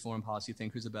U.S. foreign policy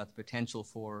thinkers about the potential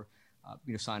for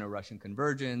Sino-Russian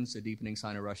convergence, a deepening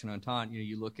Sino-Russian entente.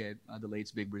 You look at the late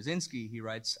Zbig Brzezinski. He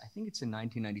writes, I think it's in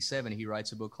 1997, he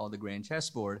writes a book called The Grand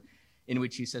Chessboard, in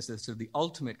which he says that sort of the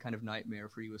ultimate kind of nightmare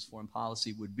for U.S. foreign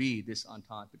policy would be this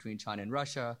entente between China and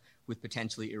Russia, with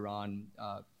potentially Iran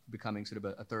becoming sort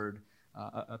of a third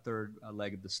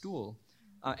leg of the stool.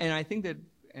 And I think that,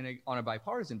 on a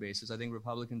bipartisan basis, I think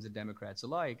Republicans and Democrats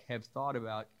alike have thought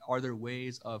about, are there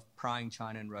ways of prying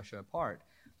China and Russia apart?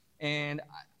 And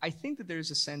I think that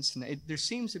there's a sense, there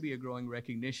seems to be a growing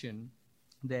recognition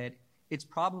that it's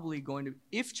probably going to,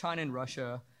 if China and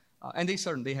Russia, and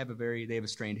they have a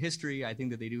strained history. I think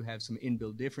that they do have some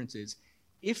inbuilt differences.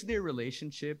 If their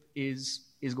relationship is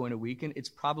going to weaken, it's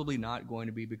probably not going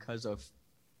to be because of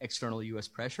external U.S.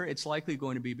 pressure. It's likely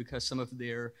going to be because some of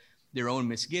their own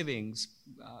misgivings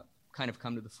kind of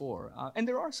come to the fore. And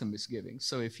there are some misgivings.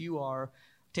 So if you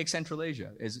take Central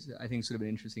Asia as, I think, sort of an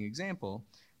interesting example.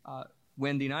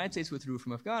 When the United States withdrew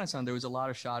from Afghanistan, there was a lot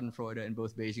of schadenfreude in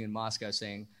both Beijing and Moscow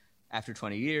saying, after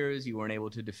 20 years, you weren't able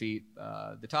to defeat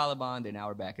the Taliban, they now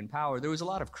are back in power. There was a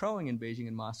lot of crowing in Beijing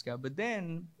and Moscow, but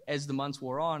then, as the months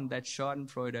wore on, that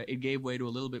schadenfreude, it gave way to a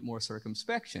little bit more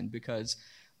circumspection because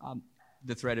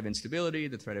the threat of instability,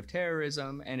 the threat of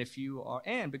terrorism,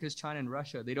 and because China and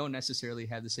Russia, they don't necessarily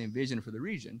have the same vision for the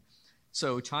region.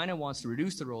 So China wants to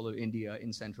reduce the role of India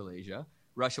in Central Asia.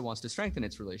 Russia wants to strengthen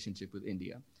its relationship with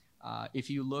India. If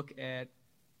you look at,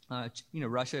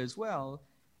 Russia as well,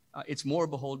 it's more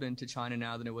beholden to China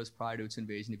now than it was prior to its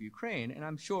invasion of Ukraine. And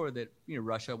I'm sure that,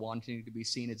 Russia wanting to be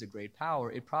seen as a great power,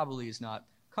 it probably is not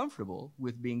comfortable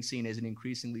with being seen as an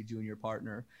increasingly junior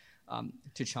partner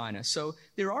to China. So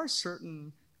there are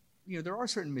certain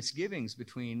misgivings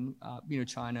between,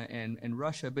 China and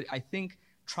Russia. But I think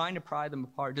trying to pry them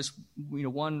apart, just,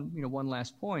 one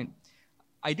last point.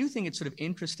 I do think it's sort of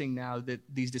interesting now that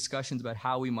these discussions about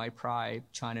how we might pry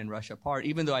China and Russia apart,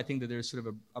 even though I think that there's sort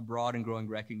of a broad and growing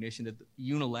recognition that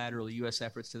unilateral U.S.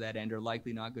 efforts to that end are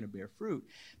likely not going to bear fruit.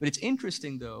 But it's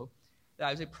interesting, though, that I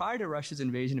would say prior to Russia's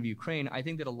invasion of Ukraine, I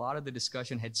think that a lot of the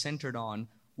discussion had centered on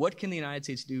what can the United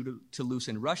States do to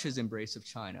loosen Russia's embrace of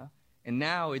China. And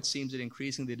now it seems that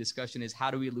increasingly the discussion is how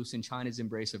do we loosen China's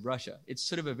embrace of Russia. It's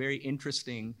sort of a very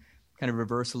interesting kind of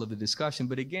reversal of the discussion.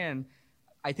 But again,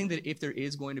 I think that if there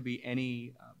is going to be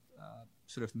any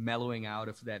sort of mellowing out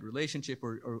of that relationship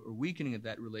or weakening of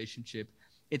that relationship,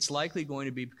 it's likely going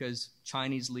to be because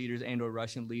Chinese leaders and or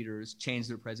Russian leaders change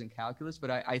their present calculus.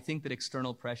 But I think that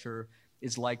external pressure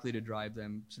is likely to drive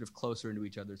them sort of closer into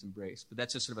each other's embrace. But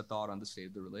that's just sort of a thought on the state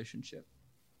of the relationship.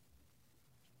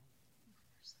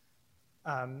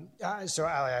 So,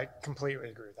 Ali, I completely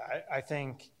agree with that. I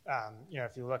think,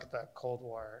 if you look at the Cold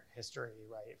War history,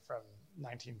 right, from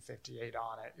 1958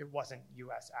 on, it wasn't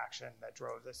U.S. action that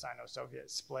drove the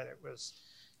Sino-Soviet split. It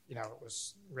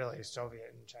was really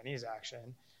Soviet and Chinese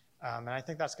action. And I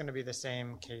think that's going to be the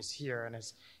same case here. And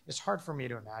it's hard for me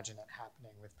to imagine it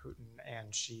happening with Putin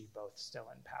and Xi both still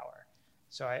in power.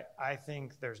 So I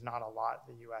think there's not a lot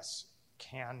the U.S.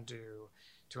 can do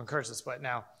to encourage the split.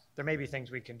 Now, there may be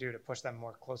things we can do to push them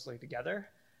more closely together,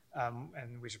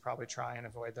 and we should probably try and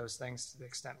avoid those things to the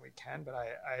extent we can, but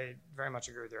I very much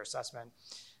agree with your assessment.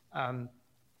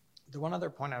 The one other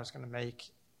point I was going to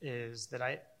make is that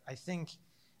I think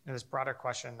this broader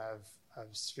question of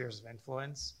spheres of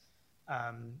influence,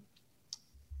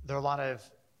 there are a lot of,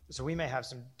 so we may have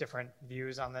some different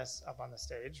views on this up on the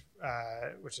stage,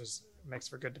 which makes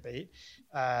for good debate.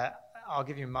 I'll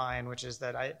give you mine, which is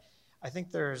that I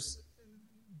think there's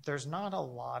not a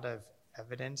lot of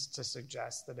evidence to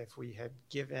suggest that if we had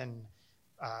given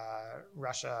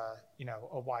Russia,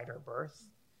 a wider berth,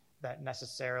 that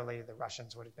necessarily the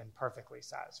Russians would have been perfectly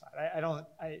satisfied.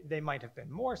 They might have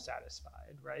been more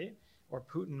satisfied, right? Or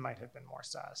Putin might have been more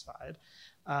satisfied.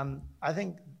 I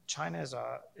think China is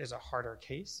a harder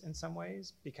case in some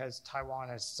ways because Taiwan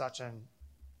is such a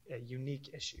unique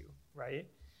issue, right?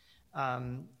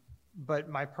 But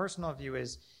my personal view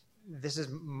is this is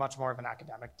much more of an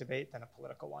academic debate than a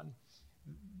political one.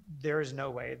 There is no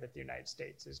way that the United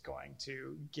States is going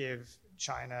to give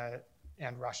China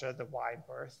and Russia the wide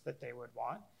berth that they would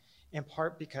want, in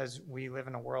part because we live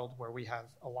in a world where we have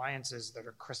alliances that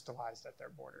are crystallized at their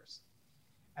borders.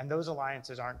 And those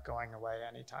alliances aren't going away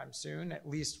anytime soon, at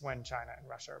least when China and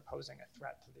Russia are posing a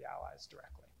threat to the allies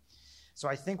directly. So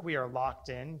I think we are locked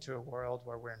into a world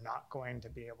where we're not going to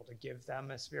be able to give them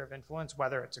a sphere of influence,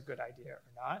 whether it's a good idea or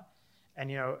not.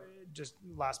 And, just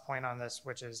last point on this,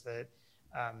 which is that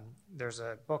there's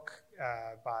a book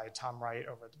by Tom Wright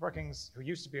over at the Brookings, who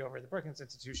used to be over at the Brookings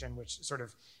Institution, which sort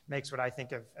of makes what I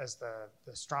think of as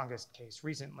the strongest case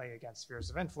recently against spheres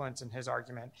of influence. And his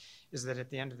argument is that at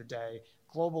the end of the day,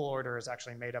 global order is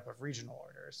actually made up of regional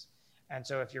orders. And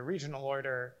so if your regional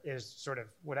order is sort of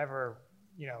whatever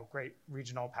great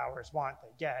regional powers want,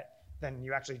 they get, then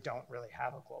you actually don't really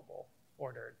have a global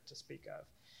order to speak of.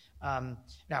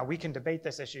 Now, we can debate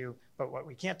this issue, but what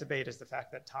we can't debate is the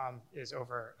fact that Tom is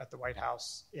over at the White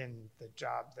House in the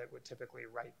job that would typically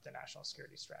write the national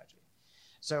security strategy.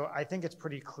 So I think it's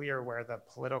pretty clear where the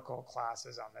political class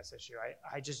is on this issue.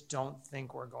 I just don't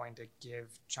think we're going to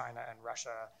give China and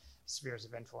Russia spheres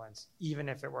of influence, even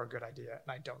if it were a good idea,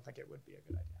 and I don't think it would be a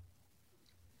good idea.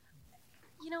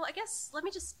 I guess let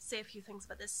me just say a few things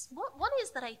about this. One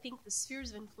is that I think the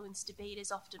spheres of influence debate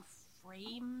is often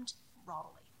framed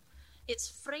wrongly. It's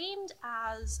framed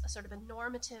as a sort of a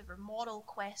normative or moral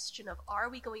question of, are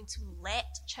we going to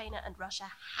let China and Russia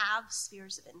have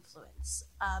spheres of influence?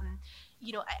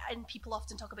 And people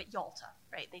often talk about Yalta,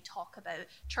 right? They talk about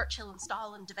Churchill and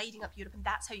Stalin dividing up Europe, and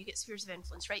that's how you get spheres of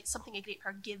influence, right? Something a great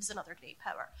power gives another great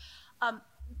power.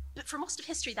 But for most of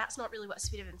history, that's not really what a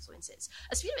sphere of influence is.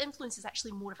 A sphere of influence is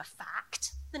actually more of a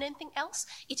fact than anything else.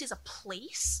 It is a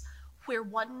place where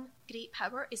one great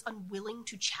power is unwilling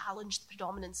to challenge the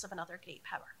predominance of another great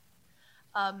power.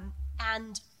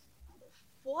 And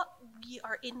what we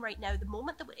are in right now, the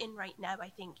moment that we're in right now, I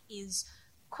think, is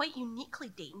quite uniquely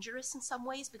dangerous in some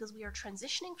ways, because we are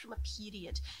transitioning from a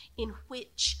period in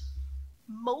which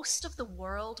most of the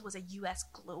world was a US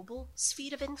global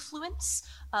sphere of influence,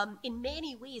 in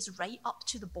many ways right up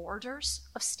to the borders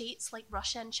of states like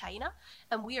Russia and China.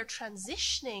 And we are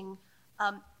transitioning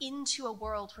into a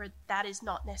world where that is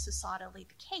not necessarily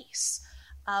the case.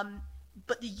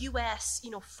 But the US,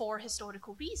 for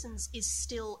historical reasons, is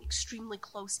still extremely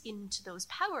close into those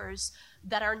powers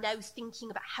that are now thinking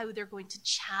about how they're going to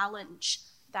challenge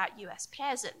that US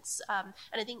presence. And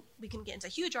I think we can get into a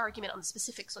huge argument on the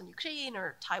specifics on Ukraine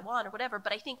or Taiwan or whatever,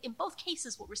 but I think in both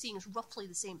cases what we're seeing is roughly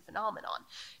the same phenomenon.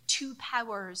 Two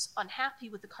powers unhappy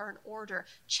with the current order,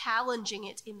 challenging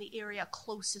it in the area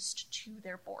closest to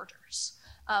their borders,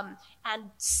 and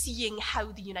seeing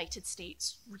how the United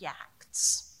States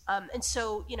reacts. And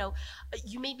so,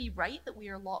 you may be right that we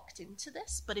are locked into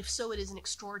this, but if so, it is an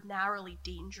extraordinarily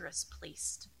dangerous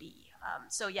place to be.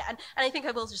 And I think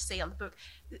I will just say on the book,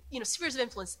 spheres of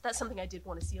influence, that's something I did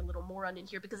want to see a little more on in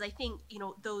here, because I think,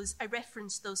 I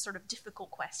referenced those sort of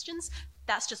difficult questions.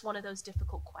 That's just one of those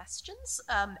difficult questions.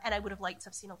 And I would have liked to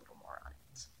have seen a little more on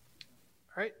it.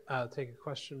 All right, I'll take a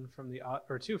question from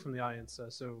two from the audience.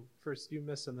 So first you,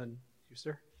 Miss, and then you,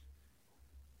 sir.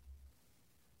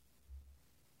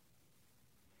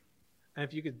 And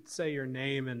if you could say your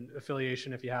name and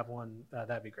affiliation, if you have one,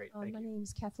 that'd be great. Thank my you.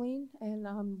 name's Kathleen, and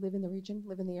live in the region,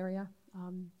 live in the area.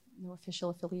 No official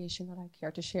affiliation that I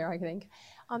care to share, I think.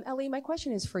 Ellie, my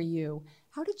question is for you.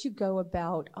 How did you go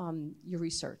about your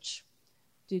research?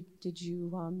 Did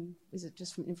you, is it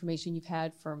just from information you've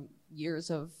had from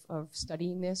years of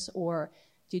studying this, or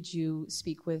did you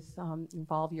speak with,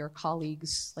 involve your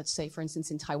colleagues, let's say, for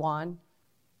instance, in Taiwan,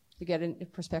 to get a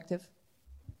perspective?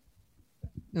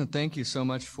 No, thank you so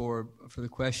much for the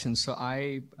question. So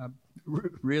I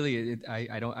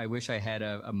wish I had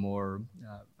a more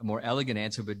elegant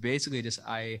answer, but basically just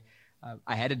I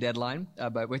had a deadline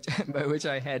by which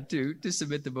I had to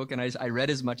submit the book, and I read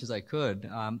as much as I could.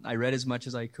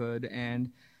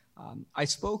 And I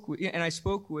spoke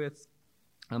with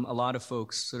a lot of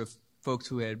folks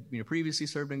who had previously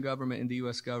served in government, in the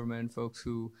U.S. government, folks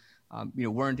who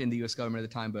weren't in the U.S. government at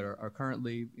the time but are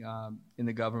currently in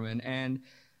the government, and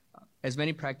as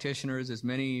many practitioners, as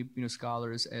many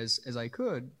scholars as I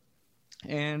could.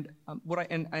 And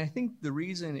I think the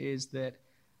reason is that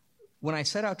when I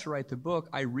set out to write the book,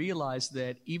 I realized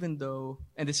that even though,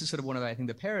 and this is sort of one of, I think,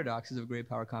 the paradoxes of great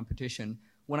power competition,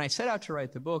 when I set out to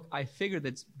write the book, I figured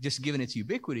that just given its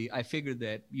ubiquity, I figured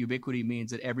that ubiquity means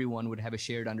that everyone would have a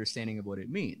shared understanding of what it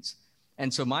means.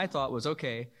 And so my thought was,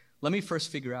 okay, let me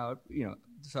first figure out,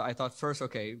 so I thought first,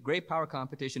 okay, great power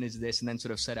competition is this, and then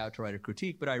sort of set out to write a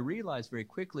critique. But I realized very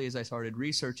quickly as I started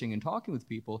researching and talking with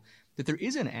people that there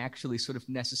isn't actually sort of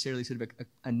necessarily sort of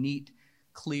a neat,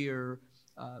 clear,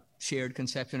 shared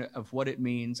conception of what it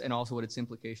means and also what its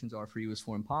implications are for U.S.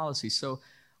 foreign policy. So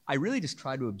I really just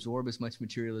tried to absorb as much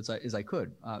material as I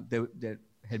could that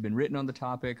had been written on the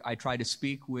topic. I tried to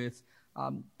speak with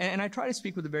and I try to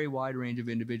speak with a very wide range of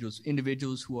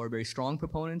individuals who are very strong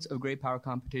proponents of great power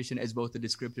competition as both a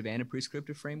descriptive and a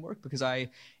prescriptive framework, because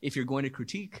if you're going to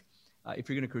critique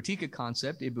a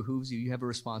concept, it behooves you have a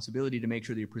responsibility to make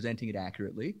sure that you're presenting it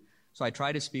accurately. So I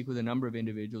try to speak with a number of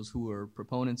individuals who are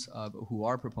proponents of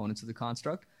the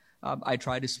construct. I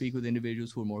try to speak with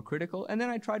individuals who are more critical, and then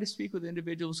I try to speak with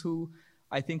individuals who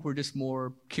I think were just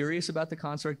more curious about the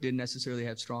construct, didn't necessarily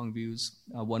have strong views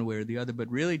one way or the other, but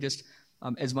really just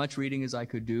as much reading as I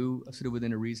could do, sort of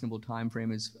within a reasonable time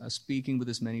frame, as speaking with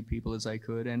as many people as I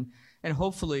could, and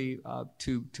hopefully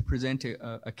to present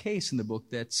a case in the book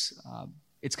that's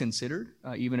it's considered,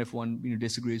 even if one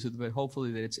disagrees with it, but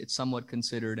hopefully that it's somewhat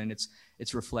considered and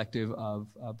it's reflective of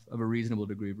a reasonable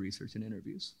degree of research and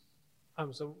interviews.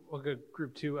 So we'll go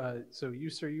group two. So you,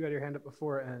 sir, you had your hand up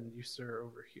before, and you, sir,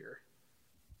 over here.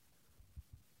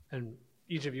 And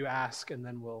each of you ask, and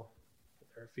then we'll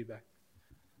get their feedback.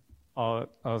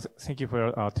 Thank you for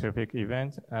your terrific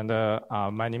event. And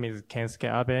my name is Kensuke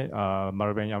Abe,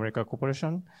 Marubeni America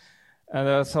Corporation.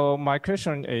 And so my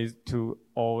question is to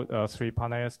all three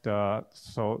panelists.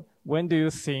 So when do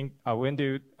you think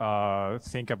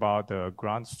about the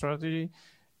grant strategy?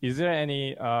 Is there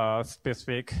any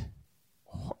specific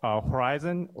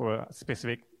horizon or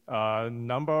specific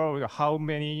number, or how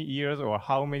many years or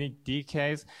how many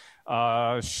decades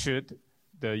should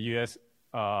the U.S.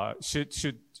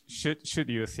 should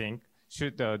you think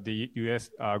should the U.S.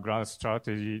 grant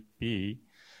strategy be?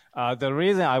 The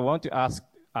reason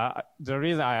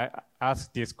I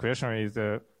ask this question is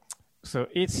so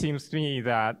it seems to me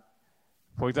that,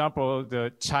 for example,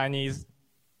 the Chinese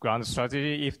grant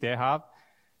strategy, if they have,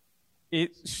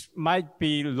 it might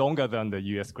be longer than the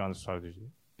U.S. grant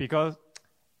strategy because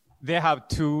they have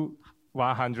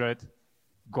 100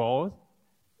 goals,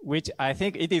 which I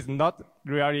think it is not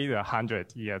really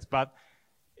 100 years, but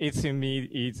it to me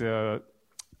is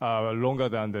longer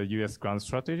than the U.S. grant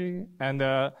strategy. And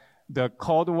the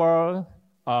Cold War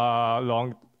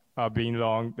being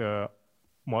long,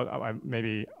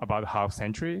 maybe about half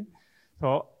century.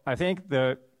 So I think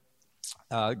the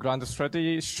grant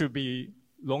strategy should be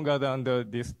longer than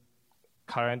this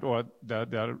current or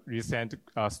the recent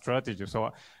strategy.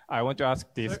 So I want to ask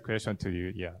this question to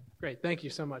you. Yeah. Great. Thank you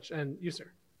so much. And you,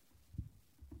 sir.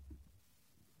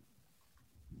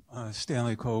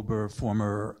 Stanley Kober,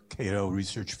 former Cato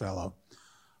Research Fellow.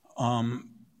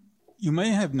 You may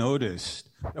have noticed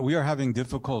that we are having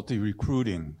difficulty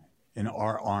recruiting in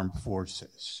our armed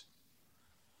forces.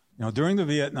 During the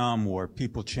Vietnam War,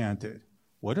 people chanted,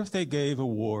 what if they gave a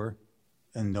war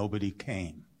and nobody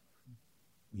came?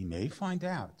 We may find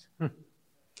out.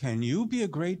 Can you be a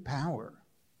great power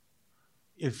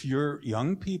if your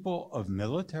young people of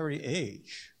military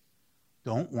age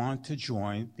don't want to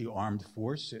join the armed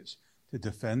forces to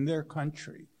defend their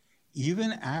country,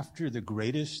 even after the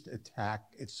greatest attack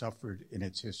it suffered in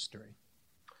its history?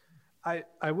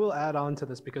 I will add on to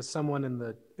this because someone in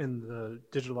the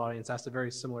digital audience asked a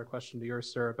very similar question to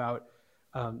yours, sir, about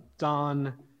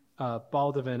Don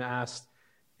Baldwin asked,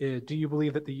 do you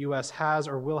believe that the U.S. has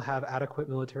or will have adequate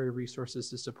military resources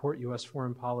to support U.S.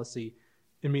 foreign policy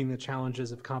in meeting the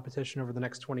challenges of competition over the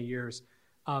next 20 years?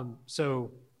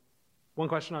 So one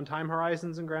question on time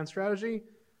horizons and grand strategy,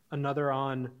 another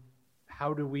on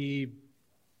how do you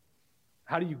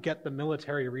get the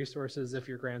military resources if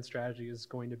your grand strategy is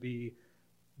going to be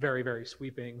very, very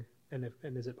sweeping, and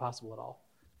is it possible at all?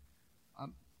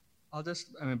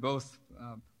 Both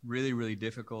really, really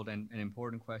difficult and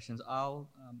important questions. I'll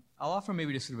offer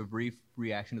maybe just sort of a brief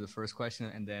reaction to the first question,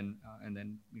 and then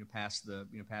pass the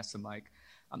mic.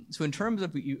 So in terms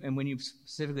of and when you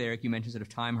specifically, Eric, you mentioned sort of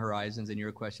time horizons in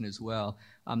your question as well.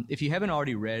 If you haven't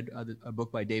already read a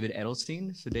book by David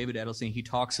Edelstein, so David Edelstein, he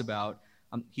talks about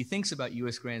he thinks about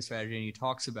U.S. grand strategy, and he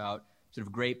talks about sort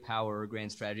of great power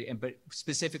grand strategy, but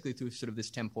specifically through sort of this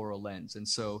temporal lens. And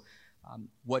so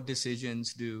what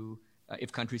decisions do,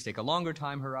 if countries take a longer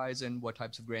time horizon, what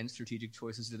types of grand strategic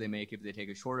choices do they make if they take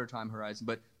a shorter time horizon?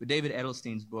 But David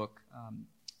Edelstein's book,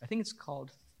 I think it's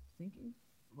called Thinking?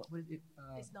 What is it?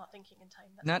 It's not thinking in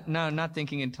time. Not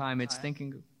thinking in time. It's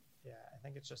thinking. Yeah, I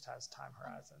think it just has time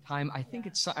horizon. I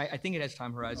think it has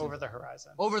time horizon. Over the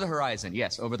horizon. Over the horizon.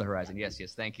 Yes, over the horizon. Yes.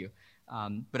 Thank you.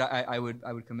 But I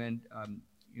would commend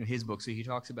his book. So he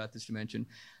talks about this dimension.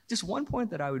 Just one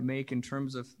point that I would make in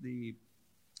terms of the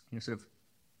sort of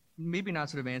maybe not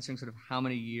sort of answering sort of how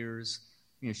many years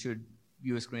should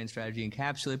U.S. grand strategy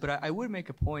encapsulate, but I would make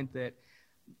a point that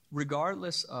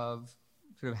regardless of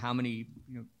sort of how many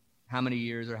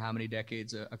years or how many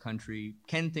decades a country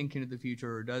can think into the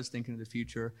future or does think into the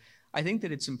future, I think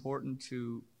that it's important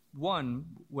to, one,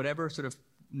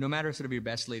 no matter sort of your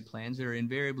best laid plans, there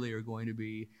invariably are going to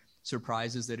be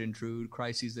surprises that intrude,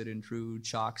 crises that intrude,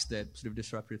 shocks that sort of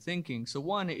disrupt your thinking. So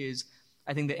one is,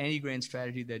 I think that any grand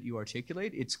strategy that you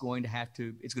articulate, it's going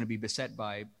to be beset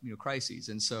by crises.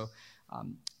 And so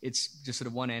it's just sort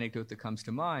of one anecdote that comes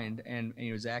to mind. And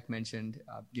Zach mentioned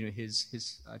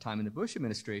his time in the Bush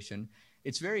administration.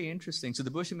 It's very interesting. So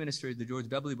the George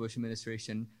W. Bush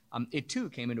administration, it too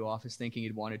came into office thinking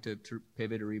it wanted to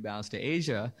pivot or rebalance to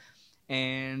Asia.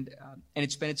 And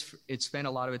it spent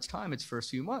a lot of its time, its first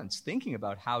few months, thinking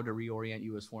about how to reorient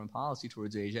U.S. foreign policy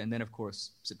towards Asia. And then, of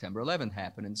course, September 11th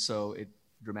happened, and so it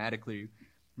dramatically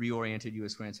reoriented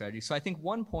U.S. grand strategy. So I think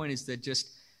one point is that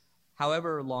just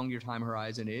however long your time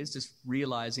horizon is, just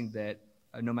realizing that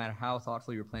no matter how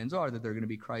thoughtful your plans are, that there are going to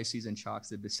be crises and shocks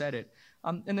that beset it.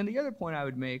 And then the other point I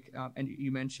would make, and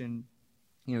you mentioned,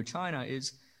 China,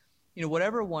 is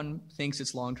whatever one thinks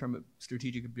its long-term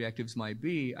strategic objectives might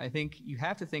be, I think you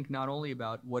have to think not only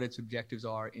about what its objectives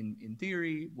are in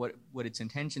theory, what its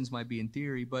intentions might be in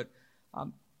theory, but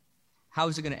how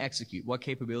is it going to execute? What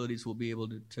capabilities will be able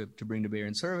to bring to bear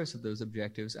in service of those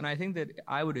objectives? And I think that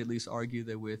I would at least argue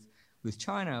that with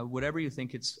China, whatever you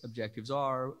think its objectives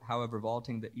are, however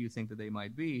vaulting that you think that they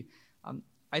might be,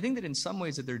 I think that in some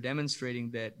ways that they're demonstrating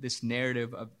that this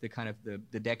narrative of the kind of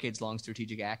the decades-long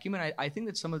strategic acumen, I think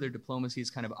that some of their diplomacy has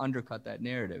kind of undercut that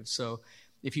narrative. So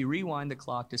if you rewind the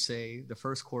clock to, say, the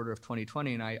first quarter of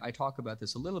 2020, and I talk about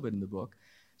this a little bit in the book,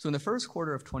 so in the first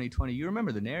quarter of 2020, you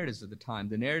remember the narratives at the time.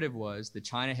 The narrative was that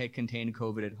China had contained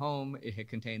COVID at home, it had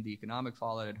contained the economic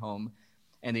fallout at home,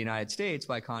 and the United States,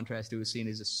 by contrast, it was seen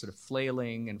as a sort of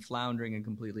flailing and floundering and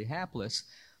completely hapless.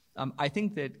 I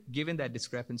think that given that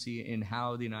discrepancy in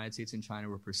how the United States and China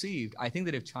were perceived, I think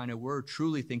that if China were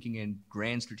truly thinking in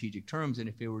grand strategic terms, and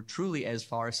if it were truly as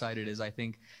far-sighted as I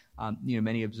think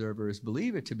many observers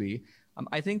believe it to be,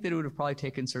 I think that it would have probably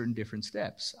taken certain different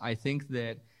steps. I think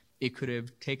that it could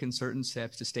have taken certain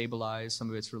steps to stabilize some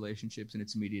of its relationships in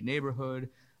its immediate neighborhood.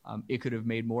 It could have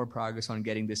made more progress on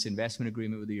getting this investment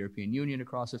agreement with the European Union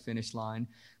across the finish line,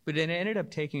 but it ended up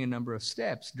taking a number of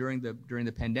steps during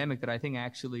the pandemic that I think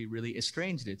actually really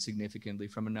estranged it significantly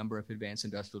from a number of advanced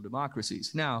industrial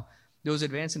democracies. Now, those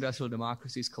advanced industrial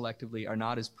democracies collectively are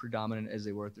not as predominant as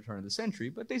they were at the turn of the century,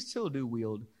 but they still do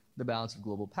wield the balance of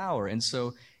global power. And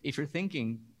so if you're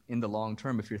thinking in the long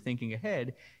term, if you're thinking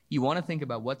ahead, you want to think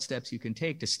about what steps you can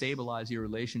take to stabilize your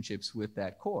relationships with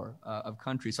that core of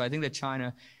countries. So I think that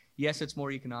China, yes, it's more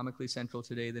economically central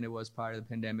today than it was prior to the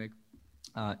pandemic.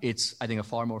 It's, I think, a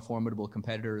far more formidable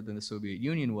competitor than the Soviet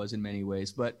Union was in many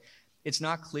ways. But it's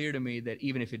not clear to me that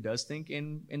even if it does think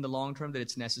in the long term, that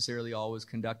it's necessarily always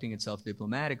conducting itself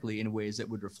diplomatically in ways that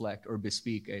would reflect or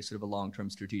bespeak a sort of a long-term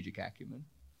strategic acumen.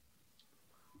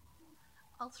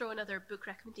 I'll throw another book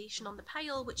recommendation on the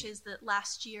pile, which is that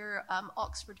last year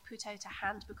Oxford put out a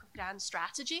handbook of grand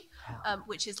strategy,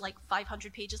 which is like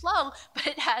 500 pages long, but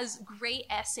it has great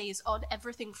essays on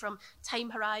everything from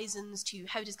time horizons to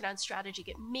how does grand strategy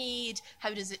get made,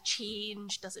 how does it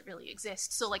change, does it really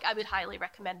exist? So like I would highly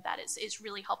recommend that. It's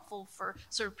really helpful for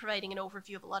sort of providing an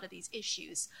overview of a lot of these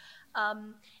issues.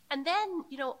 And then,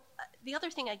 you know, the other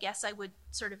thing I guess I would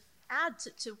sort of add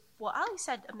to what Ali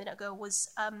said a minute ago was,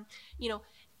 you know,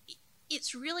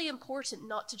 it's really important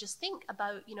not to just think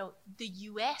about, you know, the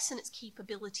US and its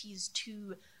capabilities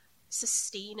to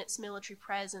sustain its military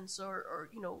presence or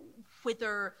you know,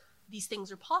 whether these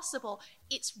things are possible.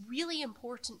 It's really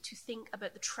important to think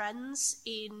about the trends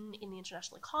in the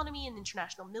international economy and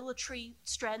international military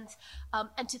strength,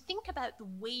 and to think about the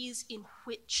ways in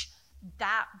which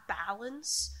that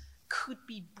balance could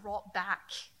be brought back.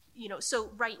 You know, so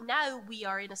right now we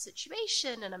are in a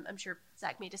situation, and I'm sure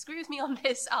Zach may disagree with me on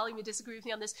this, Ali may disagree with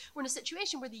me on this, we're in a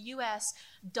situation where the US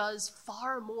does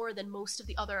far more than most of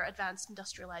the other advanced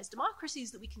industrialized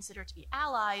democracies that we consider to be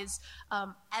allies.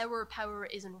 Our power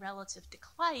is in relative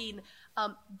decline,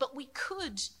 but we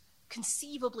could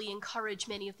conceivably encourage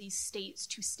many of these states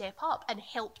to step up and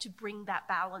help to bring that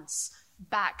balance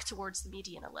back towards the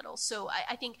median a little. So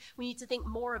I think we need to think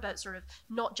more about sort of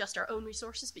not just our own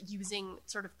resources, but using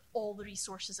sort of all the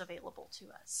resources available to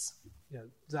us. Yeah,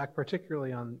 Zach,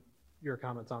 particularly on your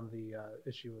comments on the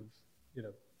issue of, you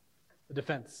know, the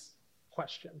defense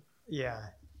question. Yeah,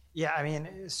 I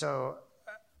mean, so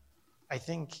I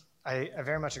think I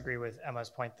very much agree with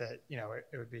Emma's point that, you know,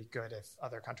 it would be good if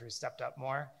other countries stepped up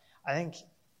more. I think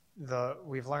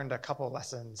we've learned a couple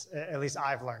lessons, at least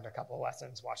I've learned a couple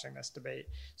lessons watching this debate.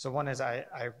 So one is I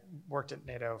worked at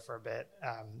NATO for a bit,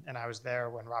 and I was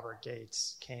there when Robert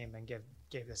Gates came and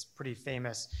gave this pretty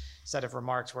famous set of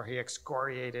remarks where he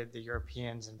excoriated the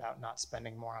Europeans about not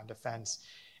spending more on defense,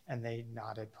 and they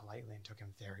nodded politely and took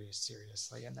him very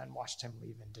seriously and then watched him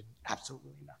leave and did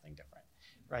absolutely nothing different,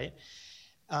 right?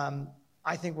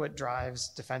 I think what drives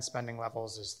defense spending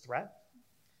levels is threat.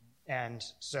 And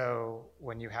so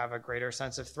when you have a greater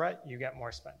sense of threat, you get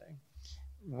more spending.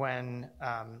 When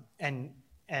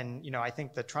and you know, I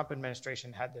think the Trump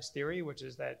administration had this theory, which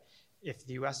is that if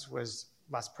the US was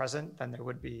less present, then there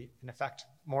would be, in effect,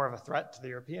 more of a threat to the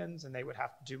Europeans and they would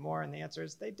have to do more. And the answer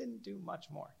is they didn't do much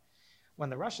more. When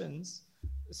the Russians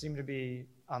seem to be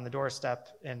on the doorstep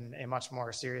in a much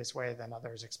more serious way than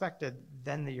others expected,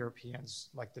 then the Europeans,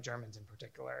 like the Germans in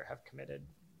particular, have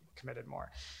committed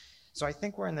more. So I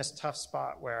think we're in this tough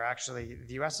spot where actually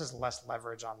the US has less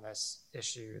leverage on this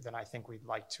issue than I think we'd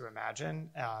like to imagine.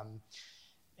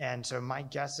 And so my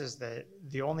guess is that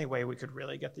the only way we could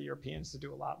really get the Europeans to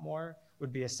do a lot more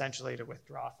would be essentially to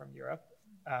withdraw from Europe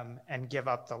and give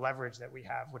up the leverage that we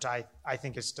have, which I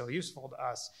think is still useful to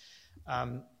us.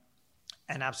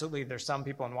 And absolutely, there's some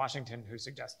people in Washington who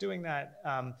suggest doing that.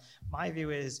 My view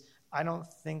is I don't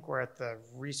think we're at the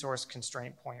resource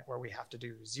constraint point where we have to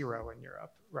do zero in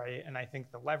Europe, right? And I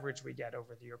think the leverage we get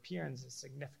over the Europeans is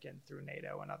significant through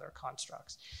NATO and other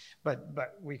constructs. But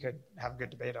we could have a good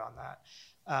debate on that.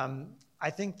 I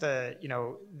think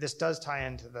this does tie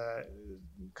into the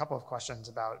couple of questions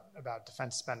about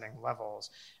defense spending levels.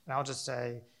 And I'll just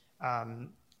say,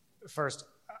 first,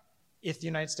 if the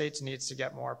United States needs to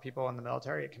get more people in the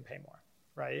military, it can pay more,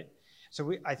 right?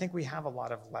 So I think we have a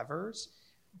lot of levers.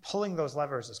 Pulling those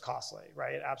levers is costly,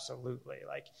 right? Absolutely.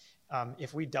 Like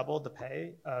if we doubled the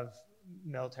pay of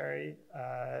military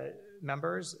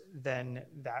members, then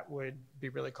that would be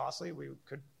really costly. We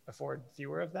could afford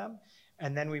fewer of them.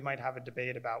 And then we might have a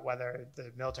debate about whether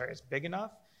the military is big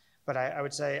enough. But I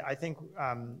would say, I think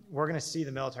we're going to see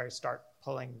the military start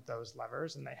pulling those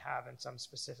levers, and they have in some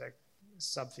specific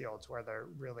subfields where they're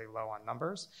really low on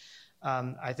numbers.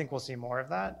 I think we'll see more of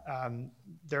that.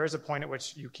 There is a point at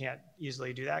which you can't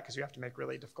easily do that because you have to make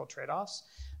really difficult trade-offs,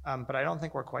 but I don't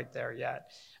think we're quite there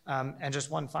yet. And just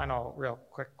one final real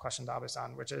quick question to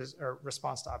Abe-san, or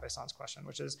response to Abe-san's question,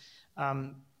 which is,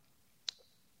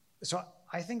 so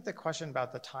I think the question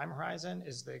about the time horizon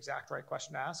is the exact right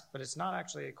question to ask, but it's not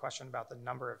actually a question about the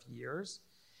number of years.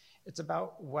 It's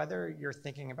about whether you're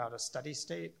thinking about a steady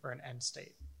state or an end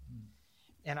state.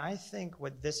 And I think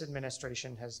what this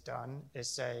administration has done is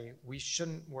say, we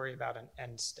shouldn't worry about an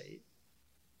end state.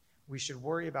 We should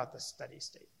worry about the steady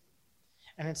state.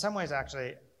 And in some ways,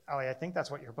 actually, Ali, I think that's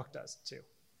what your book does too,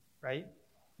 right?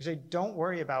 You say, don't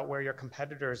worry about where your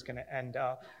competitor is going to end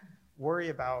up. Worry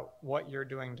about what you're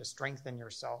doing to strengthen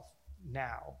yourself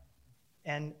now.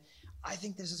 And I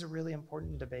think this is a really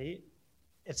important debate.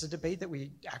 It's a debate that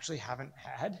we actually haven't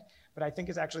had, but I think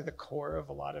it's actually the core of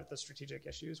a lot of the strategic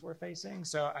issues we're facing.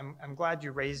 So I'm glad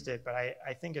you raised it, but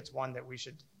I think it's one that we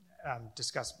should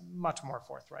discuss much more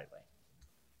forthrightly.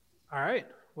 All right.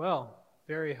 Well,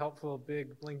 very helpful.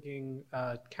 Big blinking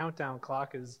countdown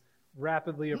clock is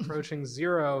rapidly approaching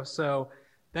 0. So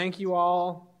thank you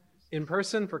all in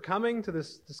person for coming to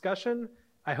this discussion.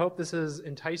 I hope this has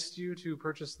enticed you to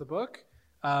purchase the book.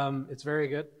 It's very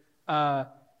good.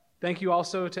 Thank you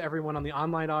also to everyone on the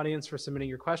online audience for submitting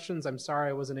your questions. I'm sorry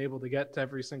I wasn't able to get to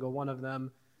every single one of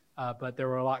them, but there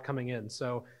were a lot coming in.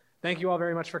 So thank you all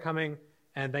very much for coming,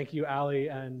 and thank you, Ali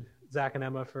and Zach and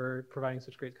Emma, for providing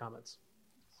such great comments.